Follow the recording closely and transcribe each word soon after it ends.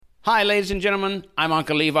Hi, ladies and gentlemen. I'm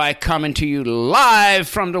Uncle Levi coming to you live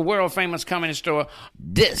from the world-famous Comedy Store.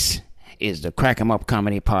 This is the Crack 'em Up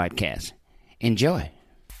Comedy Podcast. Enjoy.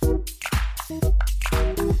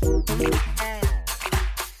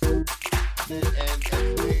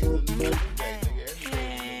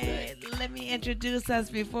 Hey, let me introduce us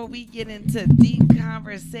before we get into deep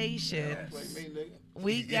conversation.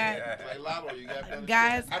 We got,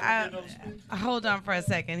 guys, hold on for a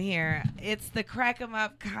second here. It's the Crack 'em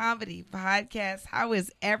Up Comedy Podcast. How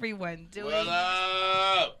is everyone doing? What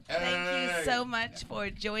up? Thank you so much for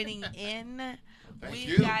joining in.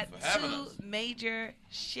 We've got two major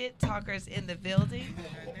shit talkers in the building.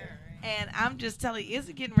 And I'm just telling you, it's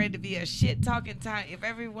getting ready to be a shit talking time. If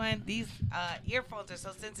everyone, these earphones are so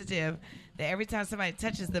sensitive that every time somebody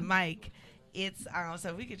touches the mic, it's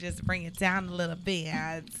so we could just bring it down a little bit.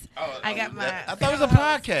 I got my. I thought it was a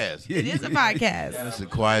podcast. It is a podcast. It's a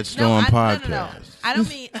Quiet Storm podcast. No. I don't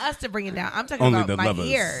mean us to bring it down. I'm talking Only about the my lovers.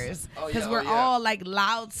 ears, because we're all like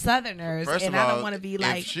loud Southerners, First and of all, I don't want to be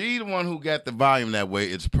like, if she the one who got the volume that way,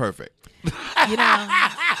 it's perfect. you know.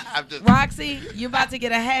 Roxy, you about to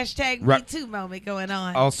get a hashtag Me Too moment going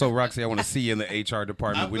on. Also, Roxy, I want to see you in the HR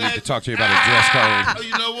department. We need to talk to you about a dress code. Oh,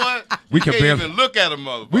 you know what? We You could can't barely even look at a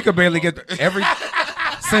motherfucker. We could barely get every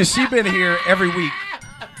since she been here every week.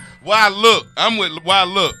 Why look? I'm with why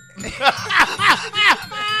look.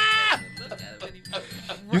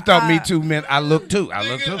 You thought Me Too meant I look too. I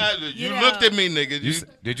look too. You looked at me, nigga.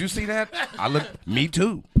 Did you see that? I look Me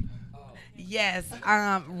Too. Yes,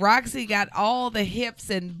 Roxy got all the hips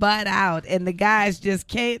and butt out, and the guys just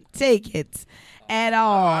can't take it at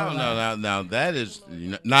all. I don't know. Now that is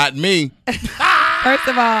not me. First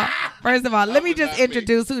of all, let me just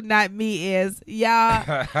introduce who not me is, y'all.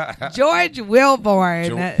 George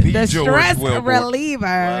Wilborn, the stress reliever.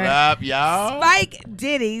 What up, y'all? Spike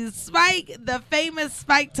Diddy, the famous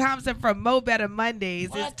Spike Thompson from Mo Better Mondays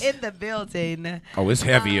is in the building. Oh, it's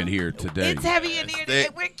heavy in here today. It's heavy in here today.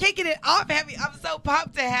 We're kicking it off heavy. I'm so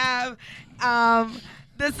pumped to have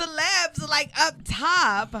the celebs like up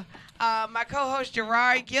top. My co-host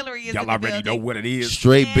Gerard Guillory is Y'all in the already building. know what it is.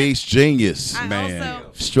 Straight bass genius, Man.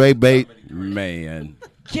 Straight bait. Man.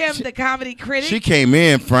 Kim, the comedy critic. She came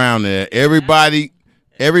in frowning. Everybody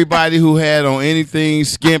who had on anything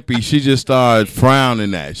skimpy, she just started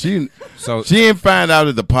frowning at. She didn't find out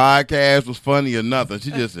that the podcast was funny or nothing. She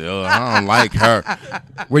just said, "Oh, I don't like her."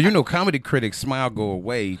 Well, you know, comedy critics' smile go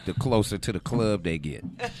away the closer to the club they get.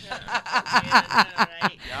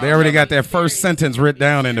 They already got that first sentence written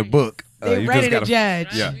down in the book. They ready to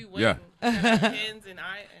judge. Yeah.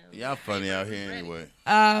 Y'all funny out here anyway.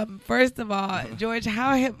 First of all, George,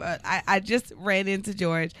 I just ran into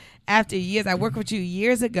George after years. I worked with you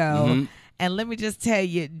years ago. And let me just tell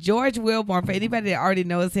you, George Wilborn, for anybody that already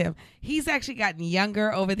knows him, he's actually gotten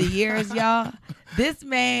younger over the years, y'all. This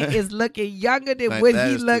man is looking younger than what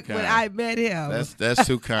he looked when I met him. That's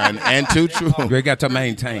too kind and too true. You got to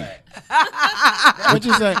maintain. What'd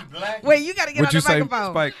you say? Wait, you got to get on the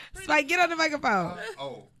microphone. Spike? Spike, get on the microphone.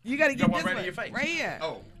 Oh. You got to get this right one. in your face. Right here.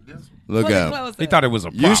 Oh. Look Pull it out. closer. He thought it was a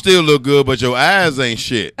prop. You still look good, but your eyes ain't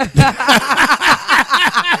shit.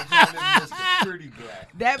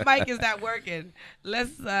 That mic is not working.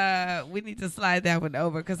 We need to slide that one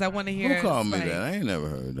over because I want to hear. Who called me Spike. that? I ain't never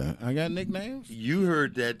heard that. I got nicknames? You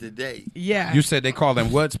heard that today. Yeah. You said they call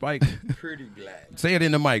them what, Spike? Pretty black. Say it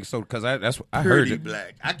in the mic, so because I heard Pretty it.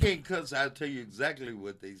 black. I can't cuss. I'll tell you exactly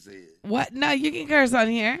what they said. What? No, you can curse on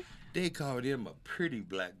here. They called him a pretty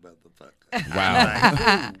black motherfucker.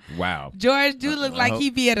 Wow. Wow. George do look like he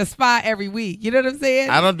be at a spa every week. You know what I'm saying?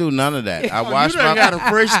 I don't do none of that. I wash you done my got a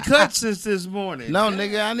fresh cut since this morning. No,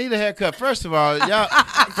 nigga, I need a haircut. First of all,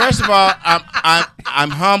 I'm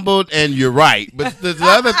humbled and you're right. But the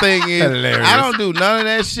other thing is, Hilarious. I don't do none of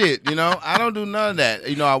that shit. You know, I don't do none of that.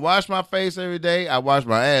 You know, I wash my face every day. I wash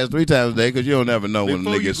my ass 3 times a day because you don't never know when a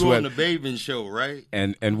Before you nigga go on sweat. the bathing show, right?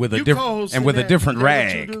 And with a You different co-hosting and with a that? different Is that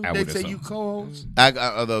what you rag. do? I They would say assume. you co-host.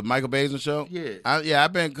 The Michael Basin show. Yeah.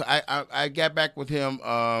 I've been. I got back with him.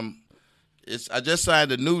 I just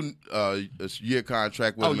signed a new year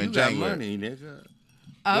contract with him you in got January. money, nigga.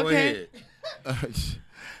 Go Okay. ahead.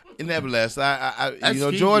 Nevertheless, That's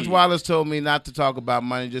George TV. Wallace told me not to talk about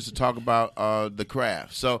money, just to talk about the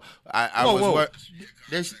craft. So I Whoa, was whoa. work-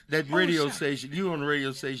 That radio station. You on a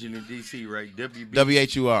radio station in D.C., right? WB.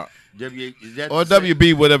 WHUR Is that or the same?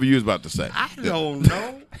 WB, whatever you was about to say. I don't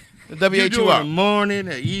know. The You do it in the WHUR. morning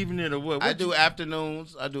or evening or what? I do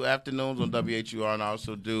afternoons. I do afternoons on WHUR, and I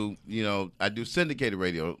also do, I do syndicated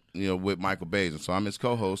radio, with Michael Basin. So I'm his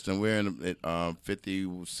co-host, and we're in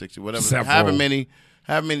 50, 60, whatever, Several. however many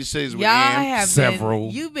How many cities we're Y'all in? have Several.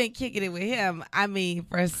 You've been kicking it with him. I mean,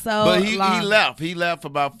 for so But he long. left. He left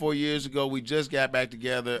about 4 years ago. We just got back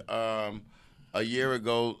together a year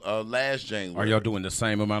ago, last January. Are y'all doing the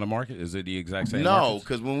same amount of market? Is it the exact same? No, markets?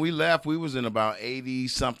 because when we left, we was in about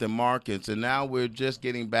 80-something markets, and now we're just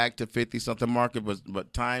getting back to 50-something markets.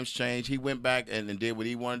 But times change. He went back and did what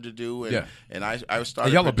he wanted to do, and I started.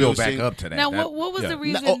 And y'all will build producing. back up to that. Now, That- what was the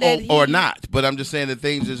reason No, that he... or not? But I'm just saying that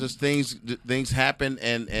things happen,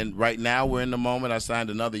 and right now we're in the moment. I signed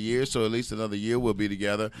another year, so at least another year we'll be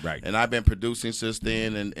together. Right. And I've been producing since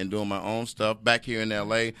then and doing my own stuff back here in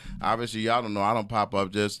L.A. Obviously, y'all don't know I don't pop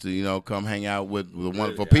up just to come hang out with the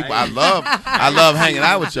wonderful people. I love hanging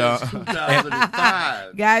out with y'all.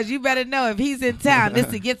 2005. Guys, you better know if he's in town, this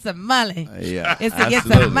to get some money. Yeah, It's to get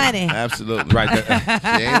some money. Absolutely, Right.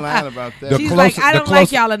 She ain't lying about that. She's closer- like, I the don't like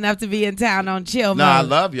closer- y'all enough to be in town on chill No, mode. I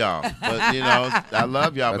love y'all, but I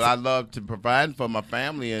love y'all, but I love to provide for my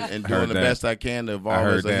family and doing the that. best I can to I evolve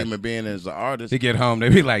heard as a that. human being and as an artist. They get home, they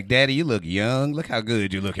be like, "Daddy, you look young. Look how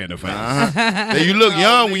good you look in the face." Now, you look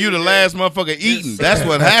young when you the last motherfucker eating. That's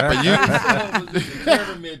what happened. You was in the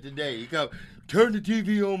tournament today. He come, turn the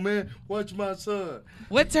TV on, man. Watch my son.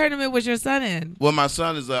 What tournament was your son in? Well, my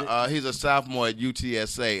son is he's a sophomore at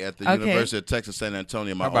UTSA at the Okay. University of Texas San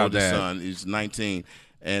Antonio. My How about oldest that? son, he's 19,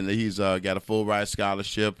 and he's got a full ride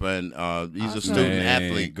scholarship, and he's a Awesome. student Man,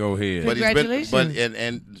 athlete. Go ahead. But Congratulations.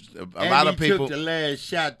 and a lot of he people. took the last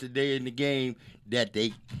shot today in the game that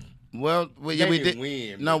they Well, we They did. didn't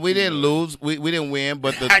win, No, but we you didn't know. lose. We didn't win,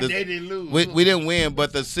 but the they didn't lose. we didn't win.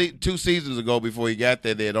 But the 2 seasons ago, before he got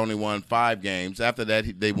there, they had only won 5 games. After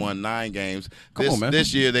that, they won 9 games. Come on, man.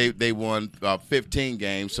 This year, they won 15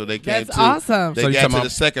 games. So they came That's to awesome. They So you got talking to about- the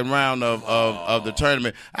second round of the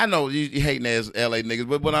tournament. I know you hating ass LA niggas,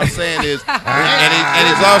 but what I'm saying is,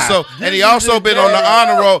 and he also been on the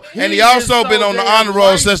honor roll, and he also been on the honor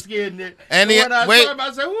roll since. And he wait.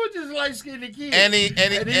 I said, who's this light skinned kid? And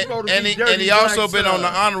he also been on the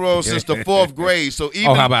honor roll since the 4th grade. So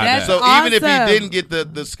even how about That's that? so even if awesome. he didn't get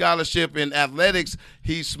the scholarship in athletics,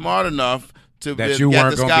 he's smart enough to That you get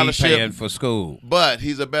weren't the going to be scholarship. paying for school. But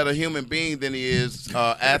he's a better human being than he is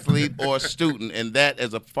athlete or student, and that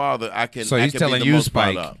as a father, I can. So I he's can telling be the you, most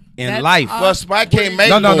proud Spike, of. in That's life. awesome. Well, Spike can't make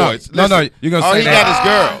No. boys. No, Listen, you're gonna all say he that.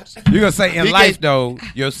 got is girls. You're gonna say in He life can- though,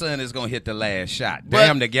 your son is gonna hit the last shot. But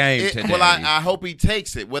Damn the game today. Well, I hope he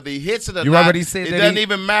takes it. Whether he hits it or You not, already said it that doesn't he-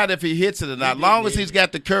 even matter if he hits it or not. Long as he's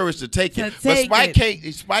got the courage to take it. To But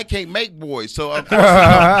take Spike can't make boys, so of course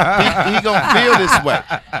he gonna feel this way.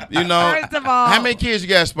 You know. First of all- how many kids you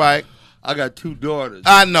got, Spike? I got 2 daughters.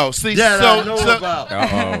 I know. See, That I know so about.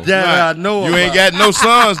 Uh-oh. That I know you about. ain't got no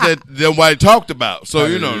sons that nobody talked about. So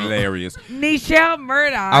you know. hilarious. Nichelle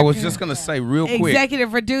Murdoch. I was just gonna say real quick.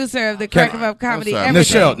 executive producer of the Crack 'em Up Comedy. sorry.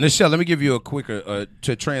 Everything. Nichelle, let me give you a quicker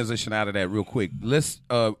to transition out of that real quick. Let's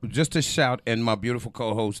just to shout, and my beautiful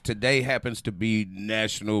co-host, today happens to be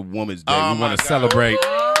National Women's Day. Oh, We my want to God. celebrate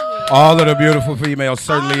all of the beautiful females,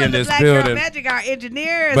 certainly All in of the this Black Girl building, Magic, our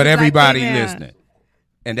engineers, but is everybody like female. listening.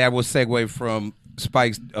 And that will segue from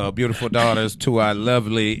Spike's beautiful daughters to our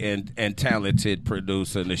lovely and talented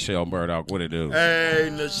producer, Nichelle Murdoch. What it do? Hey,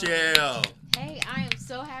 Nichelle. Hey, I am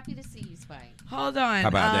so happy to see you, Spike. Hold on. How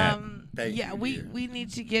about that? Thank yeah, you, we dear.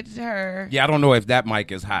 need to get to her. Yeah, I don't know if that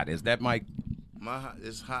mic is hot. Is that mic?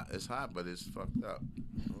 It's hot, but it's fucked up.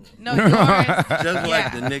 No, yours. Just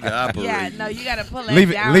like the nigga operating. Yeah, no, you got to pull it Leave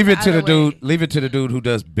it. down Leave it to the other way. dude. Leave it to the dude who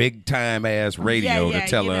does big time ass radio Yeah, to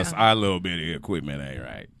tell you us know. our little bitty equipment ain't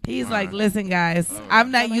right. He's like, listen, guys, I'm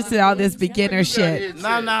not used to all this beginner shit.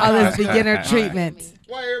 No, All this beginner treatment.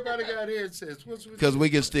 Why everybody got headsets? What's with Because we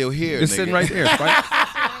can still hear. It's nigga. sitting right there, Spike.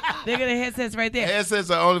 They're going to headsets right there.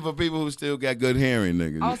 Headsets are only for people who still got good hearing,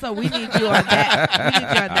 nigga. Also, we need you on that. We need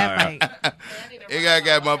you on that mic. It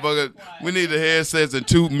got motherfucker. We need the headsets and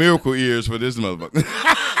 2 miracle ears for this motherfucker.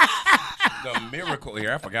 The miracle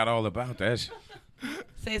here. I forgot all about that. shit.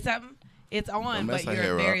 Say something. It's on, Mess but her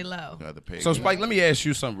you're hair very up. low. Got to pay So, attention. Spike, let me ask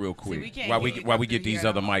you something real we quick can't while hear you we come get through these your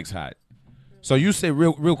other own. mics hot. So you said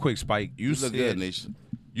real quick, Spike. You You said look good, Nisha.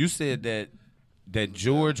 you said that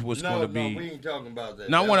George was going to No, be. we ain't talking about that.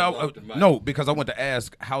 No, I That want was off the to mic. no, because I want to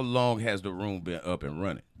ask how long has the room been up and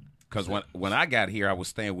running? Because when I got here, I was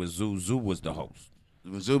staying with Zoo. Zoo was the host.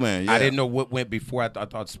 Zoo Man, yeah. I didn't know what went before. I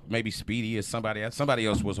thought maybe Speedy or somebody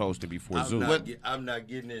else was hosting before Zoo. I'm not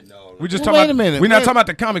getting into all We that. just Well, talking wait a minute. We're not Wait. talking about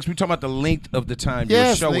the comics. We're talking about the length of the time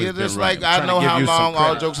Yes, your show nigga, has been just running. like I'm I trying know to give how you some long All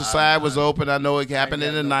credit. Jokes Aside was open. I know it happened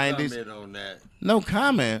in the I ain't got no 90s. comment on that. No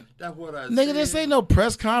comment. That's what I Nigga, said. this ain't no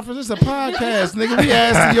press conference. It's a podcast, nigga. We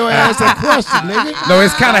asking your ass a question, nigga. No,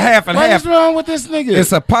 it's kind of half and What half. is wrong with this nigga?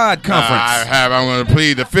 It's a pod conference. I'm going to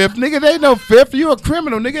plead the fifth. Nigga, they ain't no fifth. You a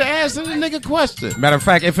criminal, nigga. Answer the nigga question. Matter of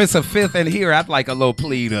fact, if it's a fifth in here, I'd like a little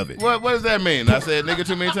plead of it. What does that mean? I said nigga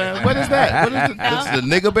too many times. What is that? What is the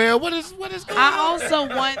nigga bell? What is going I on? also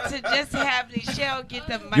want to just have Nichelle get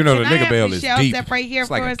the mic. You know, the Can I nigga have bell is Nichelle deep. step right here It's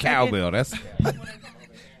like for a second? cowbell. That's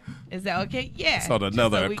Is that okay? Yeah. It's on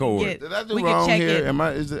another So we can accord. get- Did I do we can wrong check here?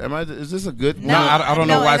 it. Is this a good No, one? I don't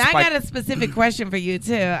know why and Spike- I got a specific question for you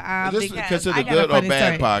too. Is this because considered I a got good or funny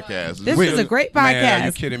bad story. podcast? This Wait, is a great Man, are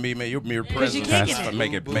you podcast. kidding me, man? Your mere Because you presence kicking it.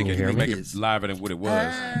 make it liver than what it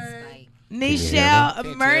was. Spike. Nichelle Can't tell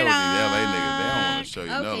these Murdoch. LA niggas, they don't want to show you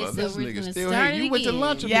Okay, no love. so This we're nigga gonna still start here. it You went to again.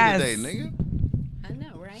 lunch with Yes. me today, nigga. I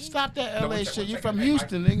know, right? Stop that LA shit. You from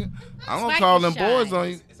Houston, nigga. I'm gonna Spike call is them shy. boys on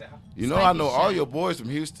you. You know Spike I is know all shy. your boys from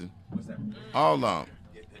Houston. All of them.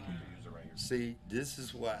 See, this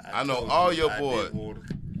is why I know told all you your I boys. didn't want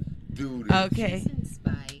to do this. Okay. Listen,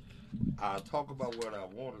 Spike. I'll talk about what I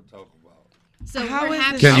want to talk about. So How we're is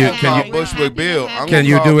happy this Can to you- have I'm can gonna you- call we're Bushwick happy to Bill. have I'm Can gonna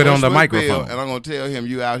you call do it on the Bushwick microphone? Bill, and I'm gonna tell him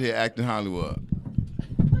you out here acting Hollywood.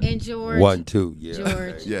 And George. 1, 2, yeah.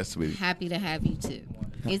 George. Yes, sweetie. Happy to have you too.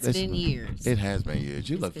 It's Listen, been years. It has been years.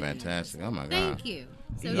 You look been fantastic. years. Oh my god. Thank you.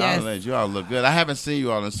 So Yes. You all look good. I haven't seen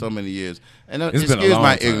you all in so many years. And It's been a excuse long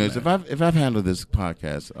my time, ignorance. man. If I've handled this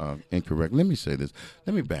podcast incorrect, let me say this.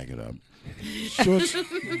 Let me back it up. George,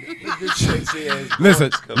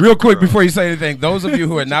 Listen, real quick before you say anything, those of you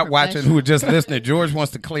who are not watching, who are just listening, George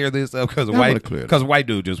wants to clear this up because I wanna clear it up. white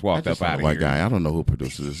dude just I walked just up saw out a of white here. guy. I don't know who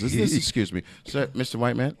produces this. Excuse me, sir, Mr.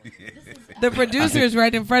 White Man. The producer is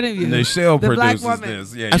right in front of you. Nichelle the black produces woman.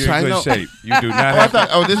 this. Yeah, That's you're in right, good no. shape. You do not Oh, I have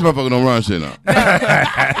thought, this motherfucker don't run shit now.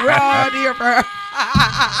 We're all here for her.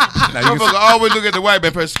 now you Motherfucker always look at the white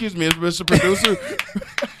man. Excuse me, Mr. Producer.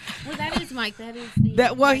 well, that is Mike. That is the.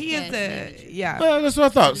 That, well, he is podcast the manager. yeah. Well, that's what I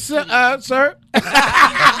thought. Sir.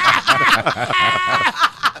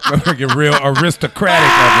 get real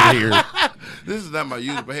aristocratic over here. This is not my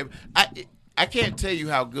usual behavior. I can't tell you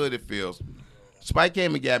how good it feels. Spike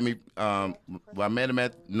came and got me. I met him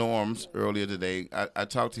at Norm's earlier today. I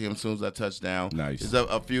talked to him as soon as I touched down. Nice. There's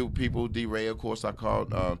a few people. D. Ray, of course, I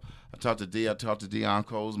called. I talked to D. I talked to Deion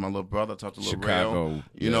Coles, my little brother. I talked to Lil Chicago, Rail.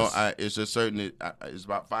 You know, yes. it's just certain. It's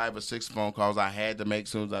about 5 or 6 phone calls I had to make as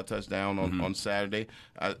soon as I touched down on Saturday.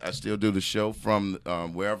 I still do the show from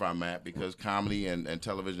wherever I'm at because comedy and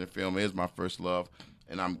television and film is my first love.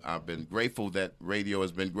 And I've been grateful that radio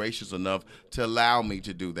has been gracious enough to allow me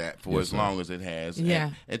to do that for as long as it has. Yeah.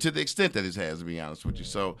 And to the extent that it has, to be honest with you.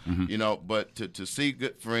 So, you know, but to see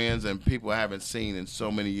good friends and people I haven't seen in so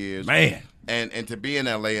many years. Man. And to be in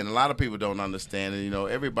L.A., and a lot of people don't understand it. You know,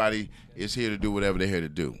 everybody is here to do whatever they're here to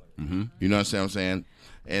do. Mm-hmm. You know what I'm saying?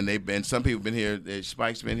 And some people been here.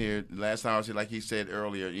 Spike's been here. Last time I was here, like he said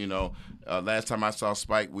earlier, you know, last time I saw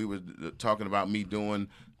Spike, we were talking about me doing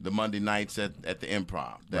the Monday nights at the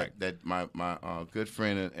Improv that my good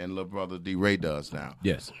friend and little brother D. Ray does now.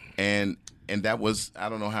 Yes. And that was, I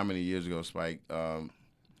don't know how many years ago, Spike,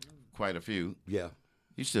 quite a few. Yeah.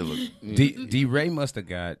 You still look. D. Ray must have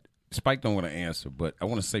got. Spike don't want to answer, but I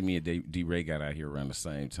want to say me and D. Ray got out here around the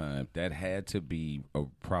same time. That had to be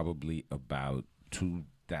probably about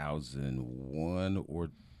 2001 or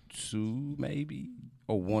 2, maybe,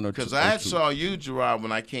 or 1 or 2. Because I saw you, Gerard,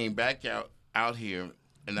 when I came back out here,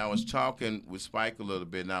 and I was talking with Spike a little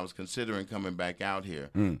bit, and I was considering coming back out here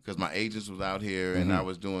because my agents was out here, and I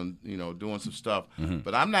was doing some stuff.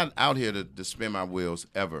 But I'm not out here to spin my wheels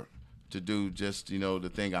ever. To do just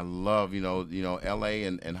the thing I love, L.A.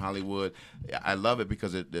 and Hollywood. I love it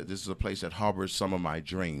because this is a place that harbors some of my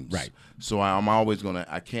dreams. Right. So I'm always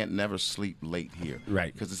I can't never sleep late here.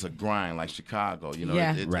 Right. Because it's a grind like Chicago.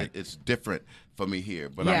 Yeah. It's different for me here.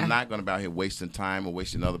 But Yeah. I'm not going to be out here wasting time or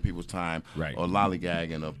wasting other people's time Right. or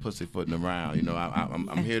lollygagging or pussyfooting around.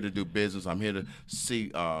 I'm here to do business. I'm here to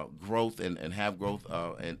see growth and have growth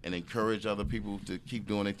and encourage other people to keep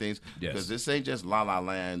doing their things. Yes. Because this ain't just la-la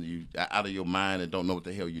land, you out of your mind and don't know what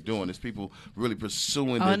the hell you're doing. It's people really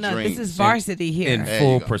pursuing Oh their no, dreams. this is varsity here. in There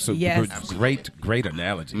full you go. pursuit. Yes. Great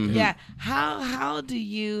analogy. Yeah. How do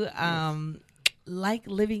you like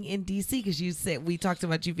living in DC? Because you said we talked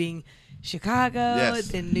about you being Chicago, Yes.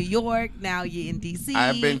 then New York. Now you're in DC.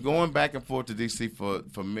 I've been going back and forth to D.C. for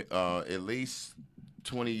at least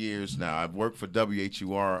 20 years now. I've worked for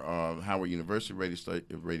WHUR, Howard University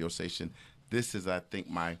radio station. This is, I think,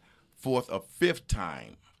 my 4th or 5th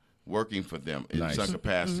time working for them in Nice. some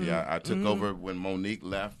capacity. I took over when Monique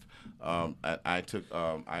left. I took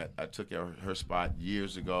her spot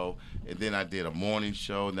years ago, and then I did a morning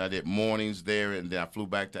show, and I did mornings there, and then I flew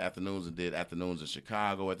back to afternoons and did afternoons in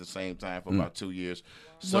Chicago at the same time for about 2 years.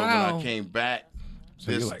 So when I came back,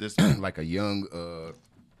 this like a young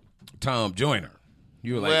Tom Joyner.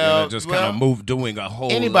 You were like just kind of moved doing a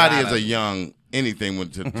whole. Anybody lot is of, a young. Anything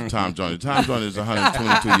with Tom Joyner. Tom Joyner is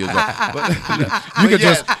 122 years old. But,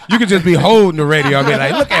 you could just be holding the radio and be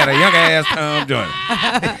like, look at a young ass Tom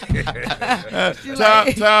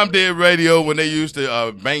Joyner. Tom did radio when they used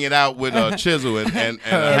to bang it out with a chisel and a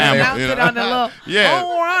hammer. You know? On the little, yeah,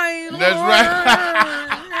 all right, that's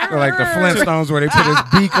right. Like the Flintstones where they put his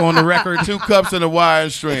beak on the record. 2 cups and a wire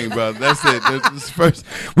and string, brother. That's it. That's first.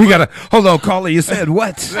 We gotta hold on, caller. You said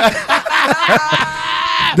what?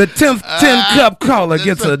 The 10th 10-cup caller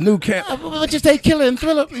gets a new can. What you say, Killer and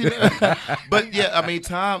Thriller? But yeah, I mean,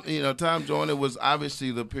 Tom Joyner was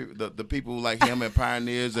obviously the people like him and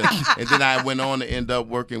pioneers, and then I went on to end up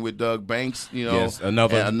working with Doug Banks. Yes,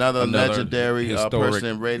 another legendary person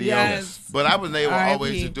in radio. Yes. But I was able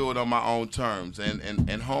always to do it on my own terms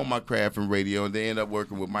and hone my craft in radio, and then end up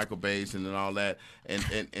working with Michael Basin and all that,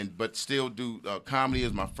 and but still do comedy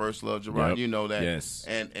is my first love, Gerard. Yep. You know that. Yes.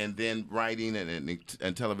 And then writing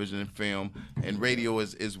and television and film and radio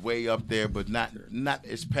is way up there, but not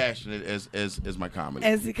as passionate as my comedy.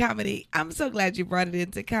 As the comedy, I'm so glad you brought it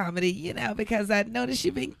into comedy, because I noticed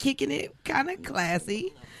you've been kicking it kind of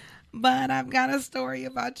classy. But I've got a story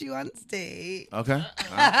about you on stage. Okay.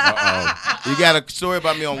 You got a story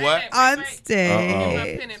about me on what? On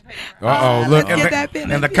stage. Look,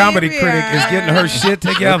 and the comedy critic is getting her shit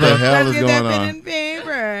together. What the hell Let's is get going that pen on? and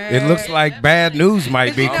paper. It looks like bad news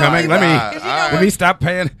might be coming. Let me stop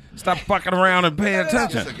fucking around and pay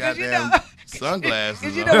attention. It's a goddamn sunglasses.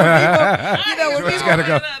 Because you know when people, Gotta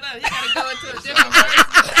go. You gotta go into a different verse.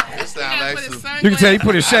 You can tell he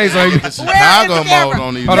put his shades on. Chicago mode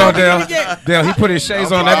on these. Hold on, Dale. He put his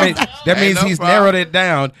shades on. That means he's narrowed it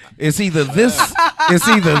down. It's either this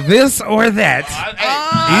or that.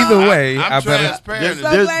 Either way, I'm I better.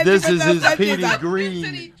 transparent. This is his Petey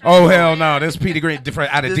Green. Oh hell no, this Petey Green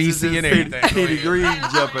different out of This is DC and his everything. Petey Green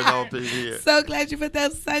jumping on through here. so glad you put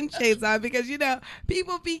those sunshades on because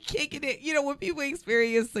people be kicking it. When people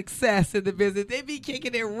experience success in the business, they be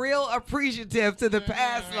kicking it real appreciative to the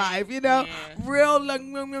past life. Real like.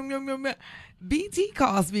 BT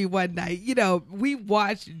calls me one night. We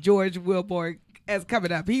watched George Wilborn as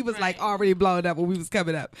coming up. He was like already blown up when we was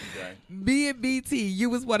coming up. Okay. Me and BT, you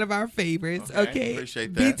was one of our favorites. Okay.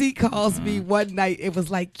 Appreciate that. BT calls me one night. It was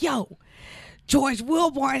like, yo, George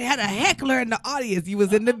Wilborn had a heckler in the audience. He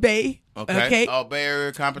was in the Bay. Okay. Oh, Bay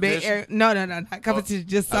Area competition? Bay Area, no, not competition.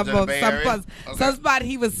 Just some spot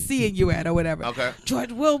he was seeing you at or whatever. Okay. George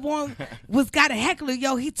Wilborn got a heckler,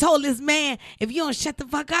 yo. He told this man, if you don't shut the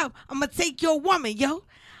fuck up, I'm gonna take your woman, yo.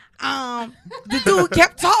 The dude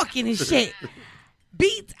kept talking and shit.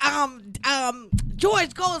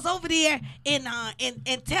 George goes over there and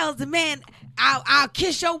tells the man, I'll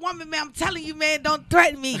kiss your woman, man. I'm telling you, man, don't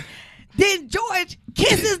threaten me. Then George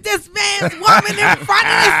kisses this man's woman in front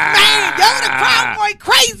of this man. Yo, the crowd going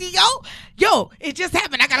crazy, yo. It just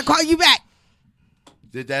happened. I gotta call you back.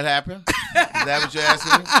 Did that happen? Is that what you're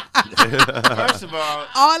asking me? First of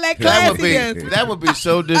all that classiness. That would be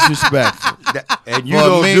so disrespectful. And you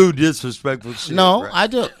don't do disrespectful shit. No, right? I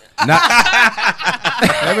do.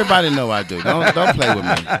 Everybody know I do. Don't play with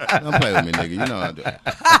me. Don't play with me, nigga. You know I do.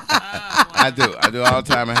 I do all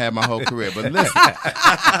the time. I had my whole career. But listen,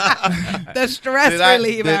 the stress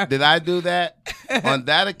reliever. Did I do that? On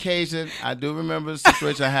that occasion, I do remember the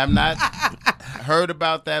situation. I have not heard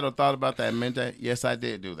about that or thought about that and meant that. Yes, I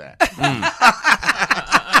did do that.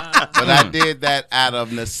 But I did that out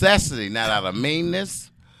of necessity, not out of meanness.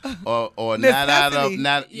 Or not out of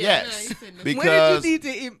yes, because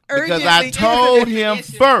I told him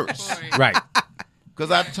first, right? Because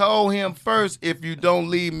I told him first, if you don't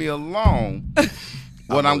leave me alone,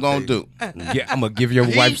 what I'm gonna do? Yeah, I'm gonna give your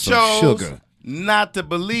wife some sugar. Not to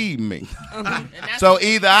believe me, so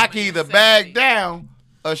I can either back down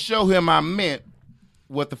or show him I meant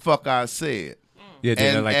what the fuck I said. Yeah,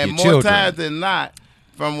 and more times than not,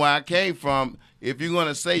 from where I came from, if you're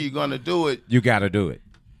gonna say you're gonna do it, you gotta do it.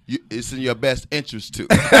 It's in your best interest to.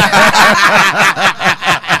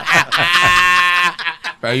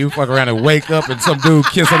 You fuck around and wake up and some dude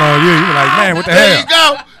kissing on you. You be like, man, what the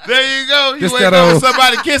hell? There you go. You wake up with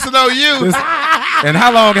somebody kissing on you. And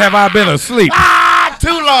how long have I been asleep? Too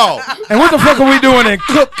long. And what the fuck are we doing in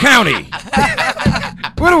Cook County?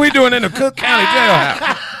 What are we doing in the Cook County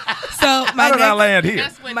jailhouse? So my How did I land here?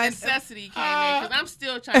 That's when necessity came in, because I'm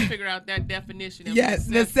still trying to figure out that definition of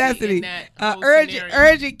necessity. in that whole scenario.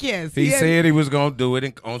 Urgent kiss. He said he was gonna do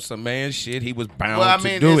it on some man shit. He was bound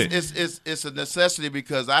to do it. It's a necessity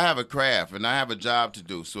because I have a craft and I have a job to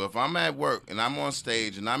do. So if I'm at work and I'm on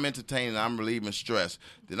stage and I'm entertaining, I'm relieving stress,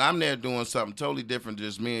 then I'm there doing something totally different than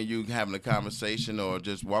just me and you having a conversation or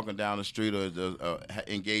just walking down the street or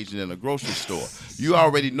engaging in a grocery store. You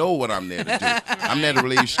already know what I'm there to do. I'm there to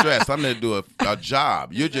relieve stress. I'm there to do a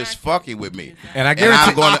job. You're just fucking with me. And I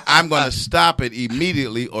guarantee I'm going to stop it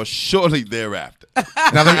immediately or shortly thereafter.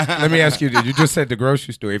 Now let me ask you: did you just said the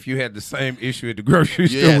grocery store? If you had the same issue at the grocery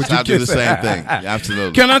store, yes, would you I'll do the same thing.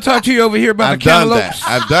 Absolutely. Can I talk to you over here about the cantaloupes?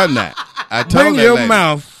 I've done that. I told Bring that your lady.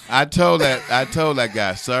 mouth. I told that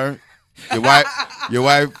guy, sir, your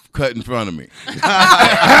wife cut in front of me.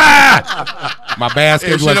 My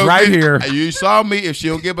basket was right here. You saw me. If she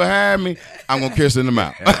don't get behind me, I'm gonna kiss her in the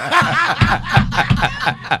mouth.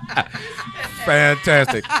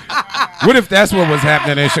 Fantastic. What if that's what was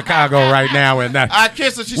happening in Chicago right now? And I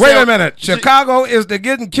kissed her. She wait said, a minute. Chicago is the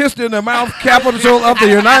getting kissed in the mouth capital of the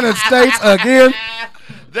United States again.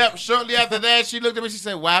 Shortly after that, she looked at me. She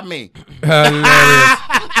said, "Why me?" Hilarious.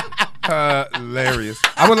 Hilarious.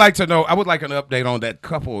 I would like an update on that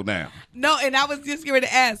couple now. No, and I was just going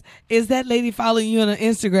to ask, is that lady following you on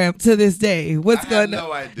Instagram to this day? What's going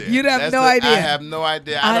on? I have no idea. You have no idea. I have no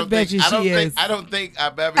idea. I bet you she is. I don't think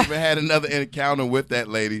I've ever even had another encounter with that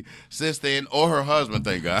lady since then, or her husband.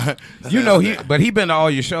 Thank God. You know but he been to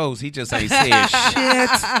all your shows. He just ain't said shit.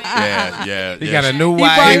 Yeah. He got a new He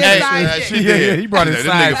brought his wife. sidekick. She did. Yeah, he brought his This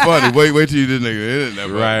side. nigga funny. Wait till you this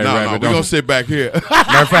nigga. Right, no, but we're don't- gonna sit back here.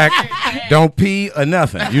 Matter of fact, don't pee or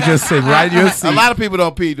nothing. You just sit right in your seat. A lot of people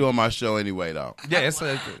don't pee during my show anyway, though. Yeah, it's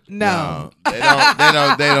No. They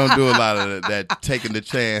don't do a lot of that taking the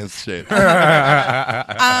chance shit.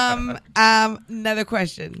 Another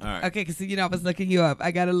question. All right. Okay, because I was looking you up.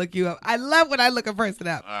 I got to look you up. I love when I look a person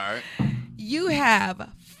up. All right. You have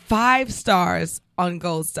 5 stars on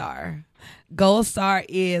Gold Star. Gold Star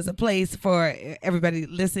is a place for everybody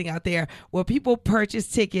listening out there where people purchase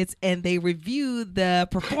tickets and they review the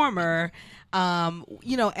performer.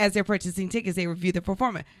 As they're purchasing tickets, they review the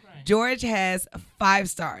performer. Right. George has 5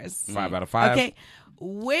 stars. 5 out of 5. Okay.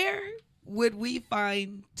 Where would we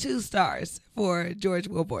find 2 stars for George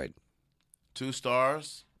Wilborn? 2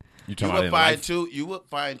 stars. You You would find two. You would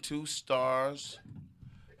find 2 stars.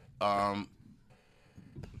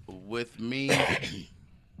 With me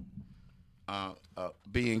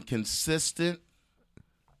being consistent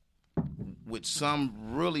with some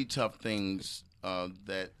really tough things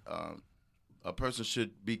that a person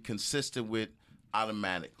should be consistent with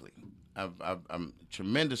automatically. I'm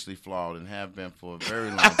tremendously flawed and have been for a very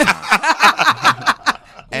long time.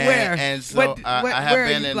 Where? And so I have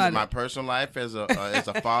been in flawed? my personal life as a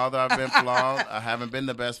father. I've been flawed. I haven't been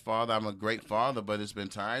the best father. I'm a great father, but it's been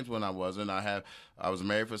times when I wasn't. I was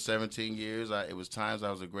married for 17 years. It was times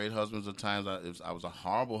I was a great husband. At times I was a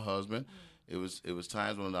horrible husband. It was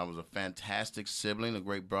times when I was a fantastic sibling, a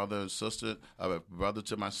great brother and sister, a brother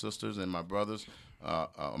to my sisters and my brothers,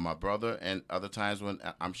 my brother, and other times when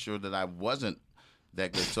I'm sure that I wasn't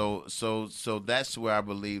that good. So that's where I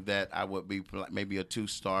believe that I would be maybe a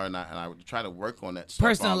 2-star, and I would try to work on that stuff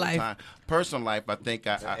Personal all the life. time. Personal life, I think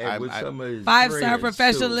I 5-star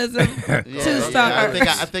professionalism, 2-star.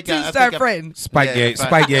 I think 2-star friend. Spike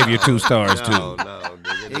gave you 2 stars too. No.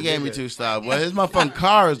 He gave me 2 stars. Well, his motherfucking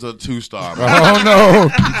car is a 2-star. Oh no! You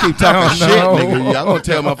keep talking shit, no. nigga. I'm gonna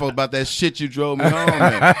tell motherfuckers about that shit you drove me home,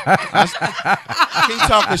 man. Keep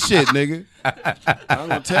talking shit, nigga. I'm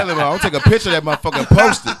gonna tell him. I'm gonna take a picture of that motherfucker and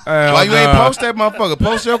post it. Why you ain't post that motherfucker?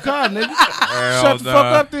 Post your car, nigga. Shut the fuck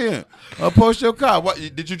up then. Post your car. What?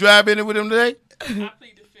 Did you drive in it with him today?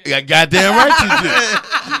 Yeah, goddamn right you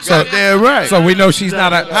did. Goddamn right. So we know she's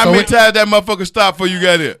not a. How many times that motherfucker stopped before you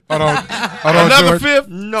got here? Hold on, Another George. 5th?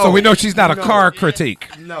 No. So we know she's not a car critique.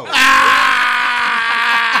 No.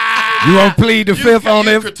 You won't plead the 5th on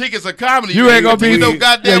You it. critique is a comedy. You ain't gonna be no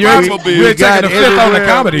goddamn you're automobile. taking the 5th on the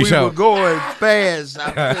comedy we show. were going fast.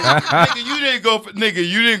 Nigga, you didn't go.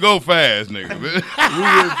 You didn't go fast, nigga. We went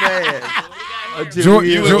fast. George-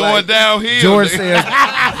 You was going downhill. George nigga.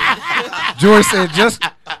 said. George said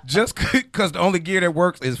just because the only gear that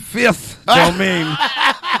works is 5th don't mean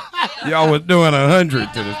y'all was doing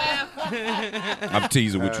 100 to the. I'm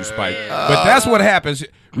teasing with you, Spike, but that's what happens.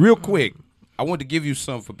 Real quick, I want to give you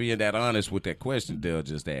something for being that honest with that question Dale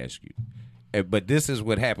just asked you. But this is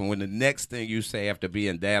what happened when the next thing you say after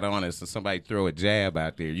being that honest and somebody throw a jab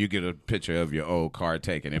out there, you get a picture of your old car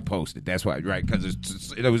taken and posted. That's why, right? Because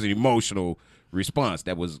it was an emotional response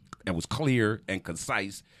that was clear and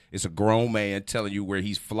concise. It's a grown man telling you where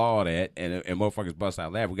he's flawed at, and motherfuckers bust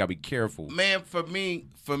out laughing. We gotta be careful. Man, for me,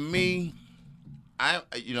 I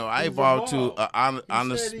evolved to an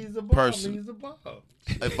honest person. He's a bomb.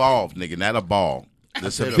 Evolved, nigga, not a ball.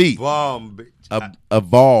 That's a Said beat. bomb, bitch.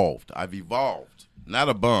 Evolved. I've evolved, not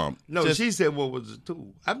a bum. No, Just she said what was the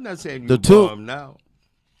tool. I'm not saying you The a tool- bomb now.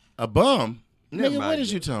 a bum. Never Nigga, mind what is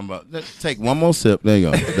that. you talking about? Take one more sip. There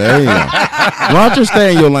you go. There you go. Why don't you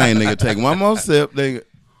stay in your lane, nigga? Take one more sip. Nigga.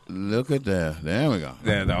 Look at that. There we go.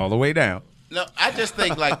 Yeah, all the way down. No, I just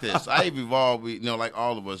think like this. I've evolved, like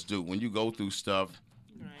all of us do. When you go through stuff,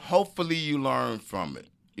 hopefully you learn from it.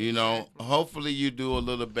 Hopefully you do a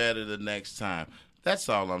little better the next time. That's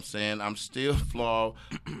all I'm saying. I'm still flawed,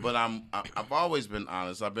 but I've always been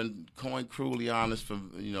honest. I've been going cruelly honest for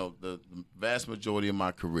the vast majority of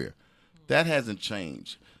my career. That hasn't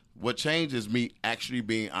changed. What changed is me actually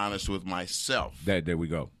being honest with myself. There we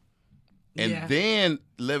go. And then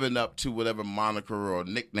living up to whatever moniker or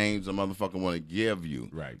nicknames a motherfucker want to give you.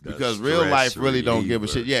 Right. Because The real stress life really don't give a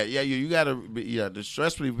reliever. shit. Yeah, you got to be, the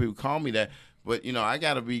stress reliever, people call me that. But, I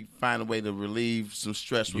got to find a way to relieve some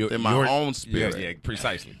stress within my own spirit. Yeah,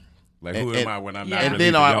 precisely. Like, who And- am I when I'm not And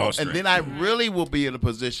relieving then, y'all's stress? and then I really will be in a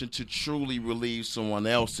position to truly relieve someone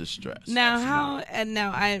else's stress. Now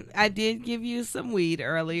I did give you some weed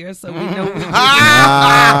earlier, so we know.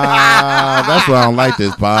 That's why I don't like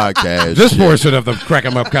this podcast. This shit. portion of the Crack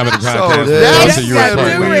 'em Up Comedy Podcast. That's Just you got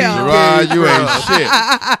right too there. real. Gerard, you ain't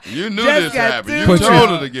shit. You knew Just this got happened. You too told real.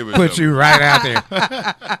 her to give it Put to you me. right out there.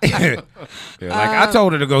 I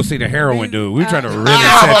told her to go see the heroin dude. We trying to really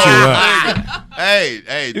set you up.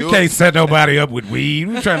 Hey, You can't set nobody up with weed.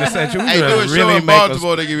 We trying to set you. We Hey, do trying a to show really in make us.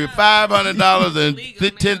 Baltimore. They give you $500 and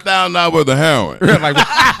 $10,000 worth of heroin. Like,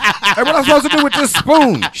 hey, what I'm supposed to do with this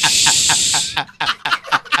spoon? Shh.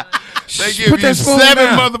 They give Put you that spoon 7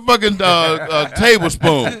 down. motherfucking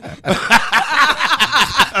tablespoons.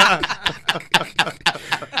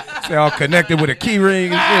 They all connected with a key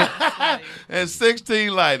ring and shit. And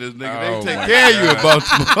 16 lighters, nigga. Oh, They my take care of you in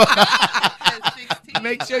Baltimore.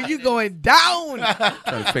 Make sure you going down.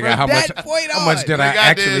 Trying to figure out how From much that point how much on. did They I got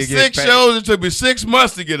actually there get 6 paid? shows. It took me 6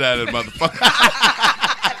 months to get out of that motherfucker.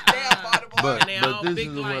 But they all this big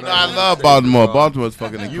is lights. what I love Baltimore. Baltimore's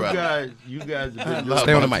fucking You incredible. guys have been love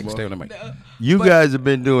Stay on the Baltimore. mic. Stay on the mic. You guys have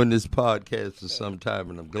been doing this podcast for some time,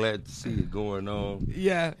 and I'm glad to see it going on.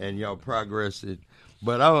 Yeah. And y'all progressing.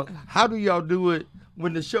 But how do y'all do it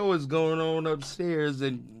when the show is going on upstairs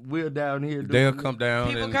and we're down here? They'll doing come down.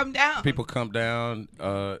 People and come down. People come down.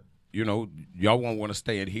 Y'all won't want to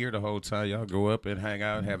stay in here the whole time. Y'all go up and hang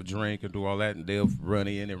out, have a drink, and do all that, and they'll run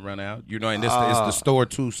in and run out. And it's the store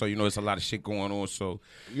too, so it's a lot of shit going on. So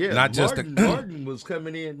Yeah, not just Martin was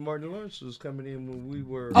coming in. Martin Lawrence was coming in when we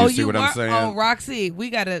were. Oh, see what I'm saying? Oh, Roxy, we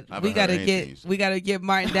gotta haven't heard anything. get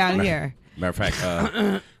Martin down here. Matter of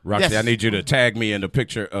fact, Roxy, Yes. I need you to tag me in the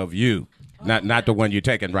picture of you, not the one you're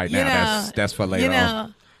taking right now. That's for later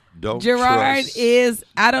on. Don't Gerard trust. is,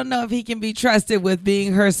 I don't know if he can be trusted with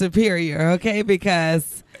being her superior, okay?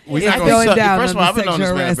 Because it's I think going so. down First of on all, I've the been on this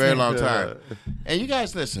sexual man a very harassment. long time. And you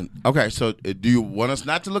guys listen. Okay, so do you want us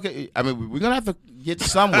not to look at? I mean, we're gonna have to get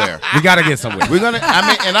somewhere. We got to get somewhere. We're gonna.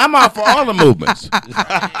 And I'm out for all the movements.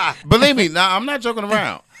 Believe me, now I'm not joking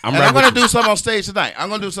around. I'm I'm right gonna with you. do something on stage tonight. I'm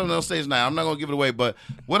gonna do something on stage tonight. I'm not gonna give it away. But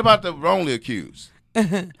what about the wrongly accused?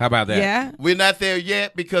 How about that? Yeah. We're not there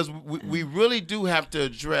yet because we really do have to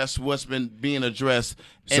address what's been being addressed,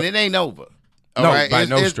 and it ain't over. All No, right? by It's-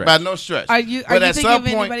 no it's stretch. By no stretch. Are you But at thinking some of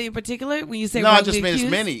point, anybody in particular when you say no, I wrongly just mean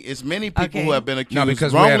accused? it's many people Okay. who have been accused, No,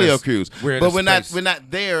 because we're at wrongly a- accused. we're at But a space. we're not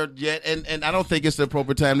there yet, and I don't think it's the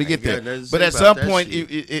appropriate time to get got there. nothing to But say at about some that point,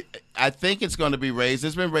 shit. I think it's going to be raised.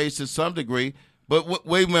 It's been raised to some degree. But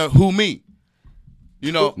wait a minute, who me?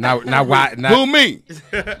 Now why? Who me?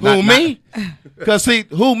 Who me? Because see,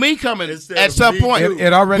 who me coming Instead at of some me point. too.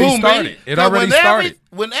 It already Who me? started. It 'Cause already started.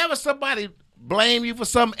 Whenever somebody blame you for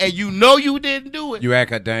something and you know you didn't do it, You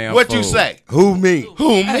act a damn what you fool. say? Who me?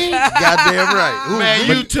 Who me? Goddamn right. Who Man,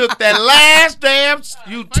 me? you took that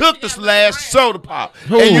you took this last soda pop,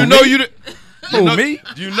 Who, and you know me? you did. Who, me?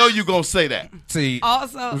 You know you gonna say that. See,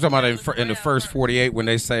 Also- we're talking about in the first 48 when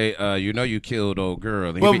they say, you killed old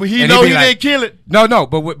girl. And But be- he and know be he like, didn't kill it. No,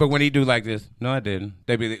 but when he do like this, no, I didn't.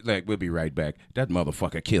 They be like, we'll be right back. That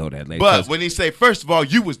motherfucker killed that lady. But when he say, first of all,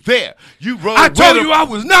 you was there. You rode. I with told him. you I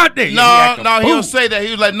was not there. No, You no, act a he don't fool. say that.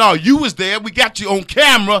 He was like, no, you was there. We got you on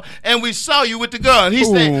camera, and we saw you with the gun. He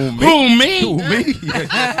said, me? who me? Who, me?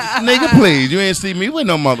 Nigga, please. You ain't see me with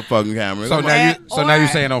no motherfucking camera. So Come now on. you, so now you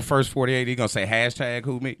saying on first 48 he gonna say hashtag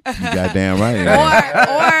who me? You goddamn right.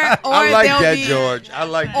 I like there'll that, be, George. I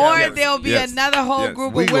like that. Or there'll be another whole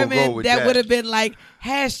group We of gonna go women with that that. would have been like,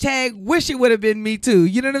 #wish it would have been me too.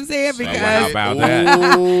 You know what I'm saying? Because How about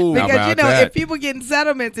that? Ooh. How because about you know, that? if people getting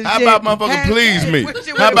settlements and How shit, about motherfucker please me? wish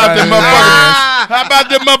it How would've about been them me. motherfuckers? How about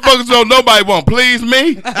them motherfuckers don't nobody want please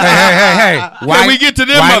me? Hey. Can we get to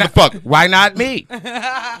them motherfuckers? Why not me?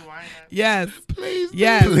 Yes. Please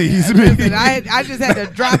Yes. Please Listen, I just had to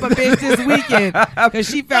drop a bitch this weekend because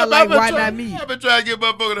she felt like, why not me? I've been trying to get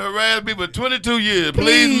motherfuckers to harass me for 22 years.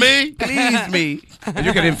 Please me? Please me.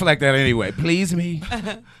 You can inflect that anyway. Please me.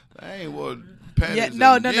 I ain't want Yeah, panties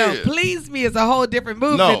no. in years. Please me is a whole different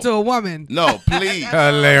movement No. to a woman. No, please.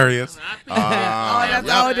 Hilarious. Oh, that's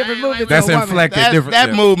a whole different movement That's to a woman. inflected different.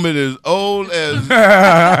 That movement is old as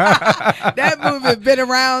That movement been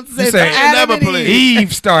around since say, Adam and never Eve.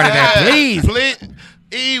 Eve started that. Please.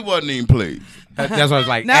 Eve wasn't even pleased. That's what I was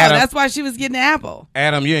like. No, Adam, that's why she was getting the apple.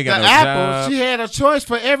 Adam, you ain't The got no apple, job. she had a choice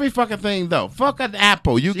for every fucking thing though. Fuck an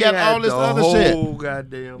apple. You She got had all this the other whole shit.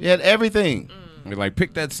 goddamn. You had everything. You're like,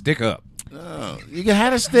 pick that stick up. No, you can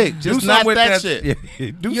have a stick, just Do not something with that shit.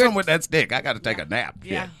 Yeah, do something with that stick. I got to take a nap.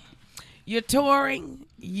 Yeah. You're touring.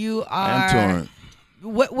 You are. I'm touring.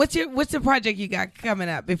 What's the project you got coming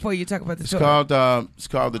up before you talk about the It's tour? called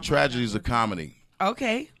The Tragedies of Comedy.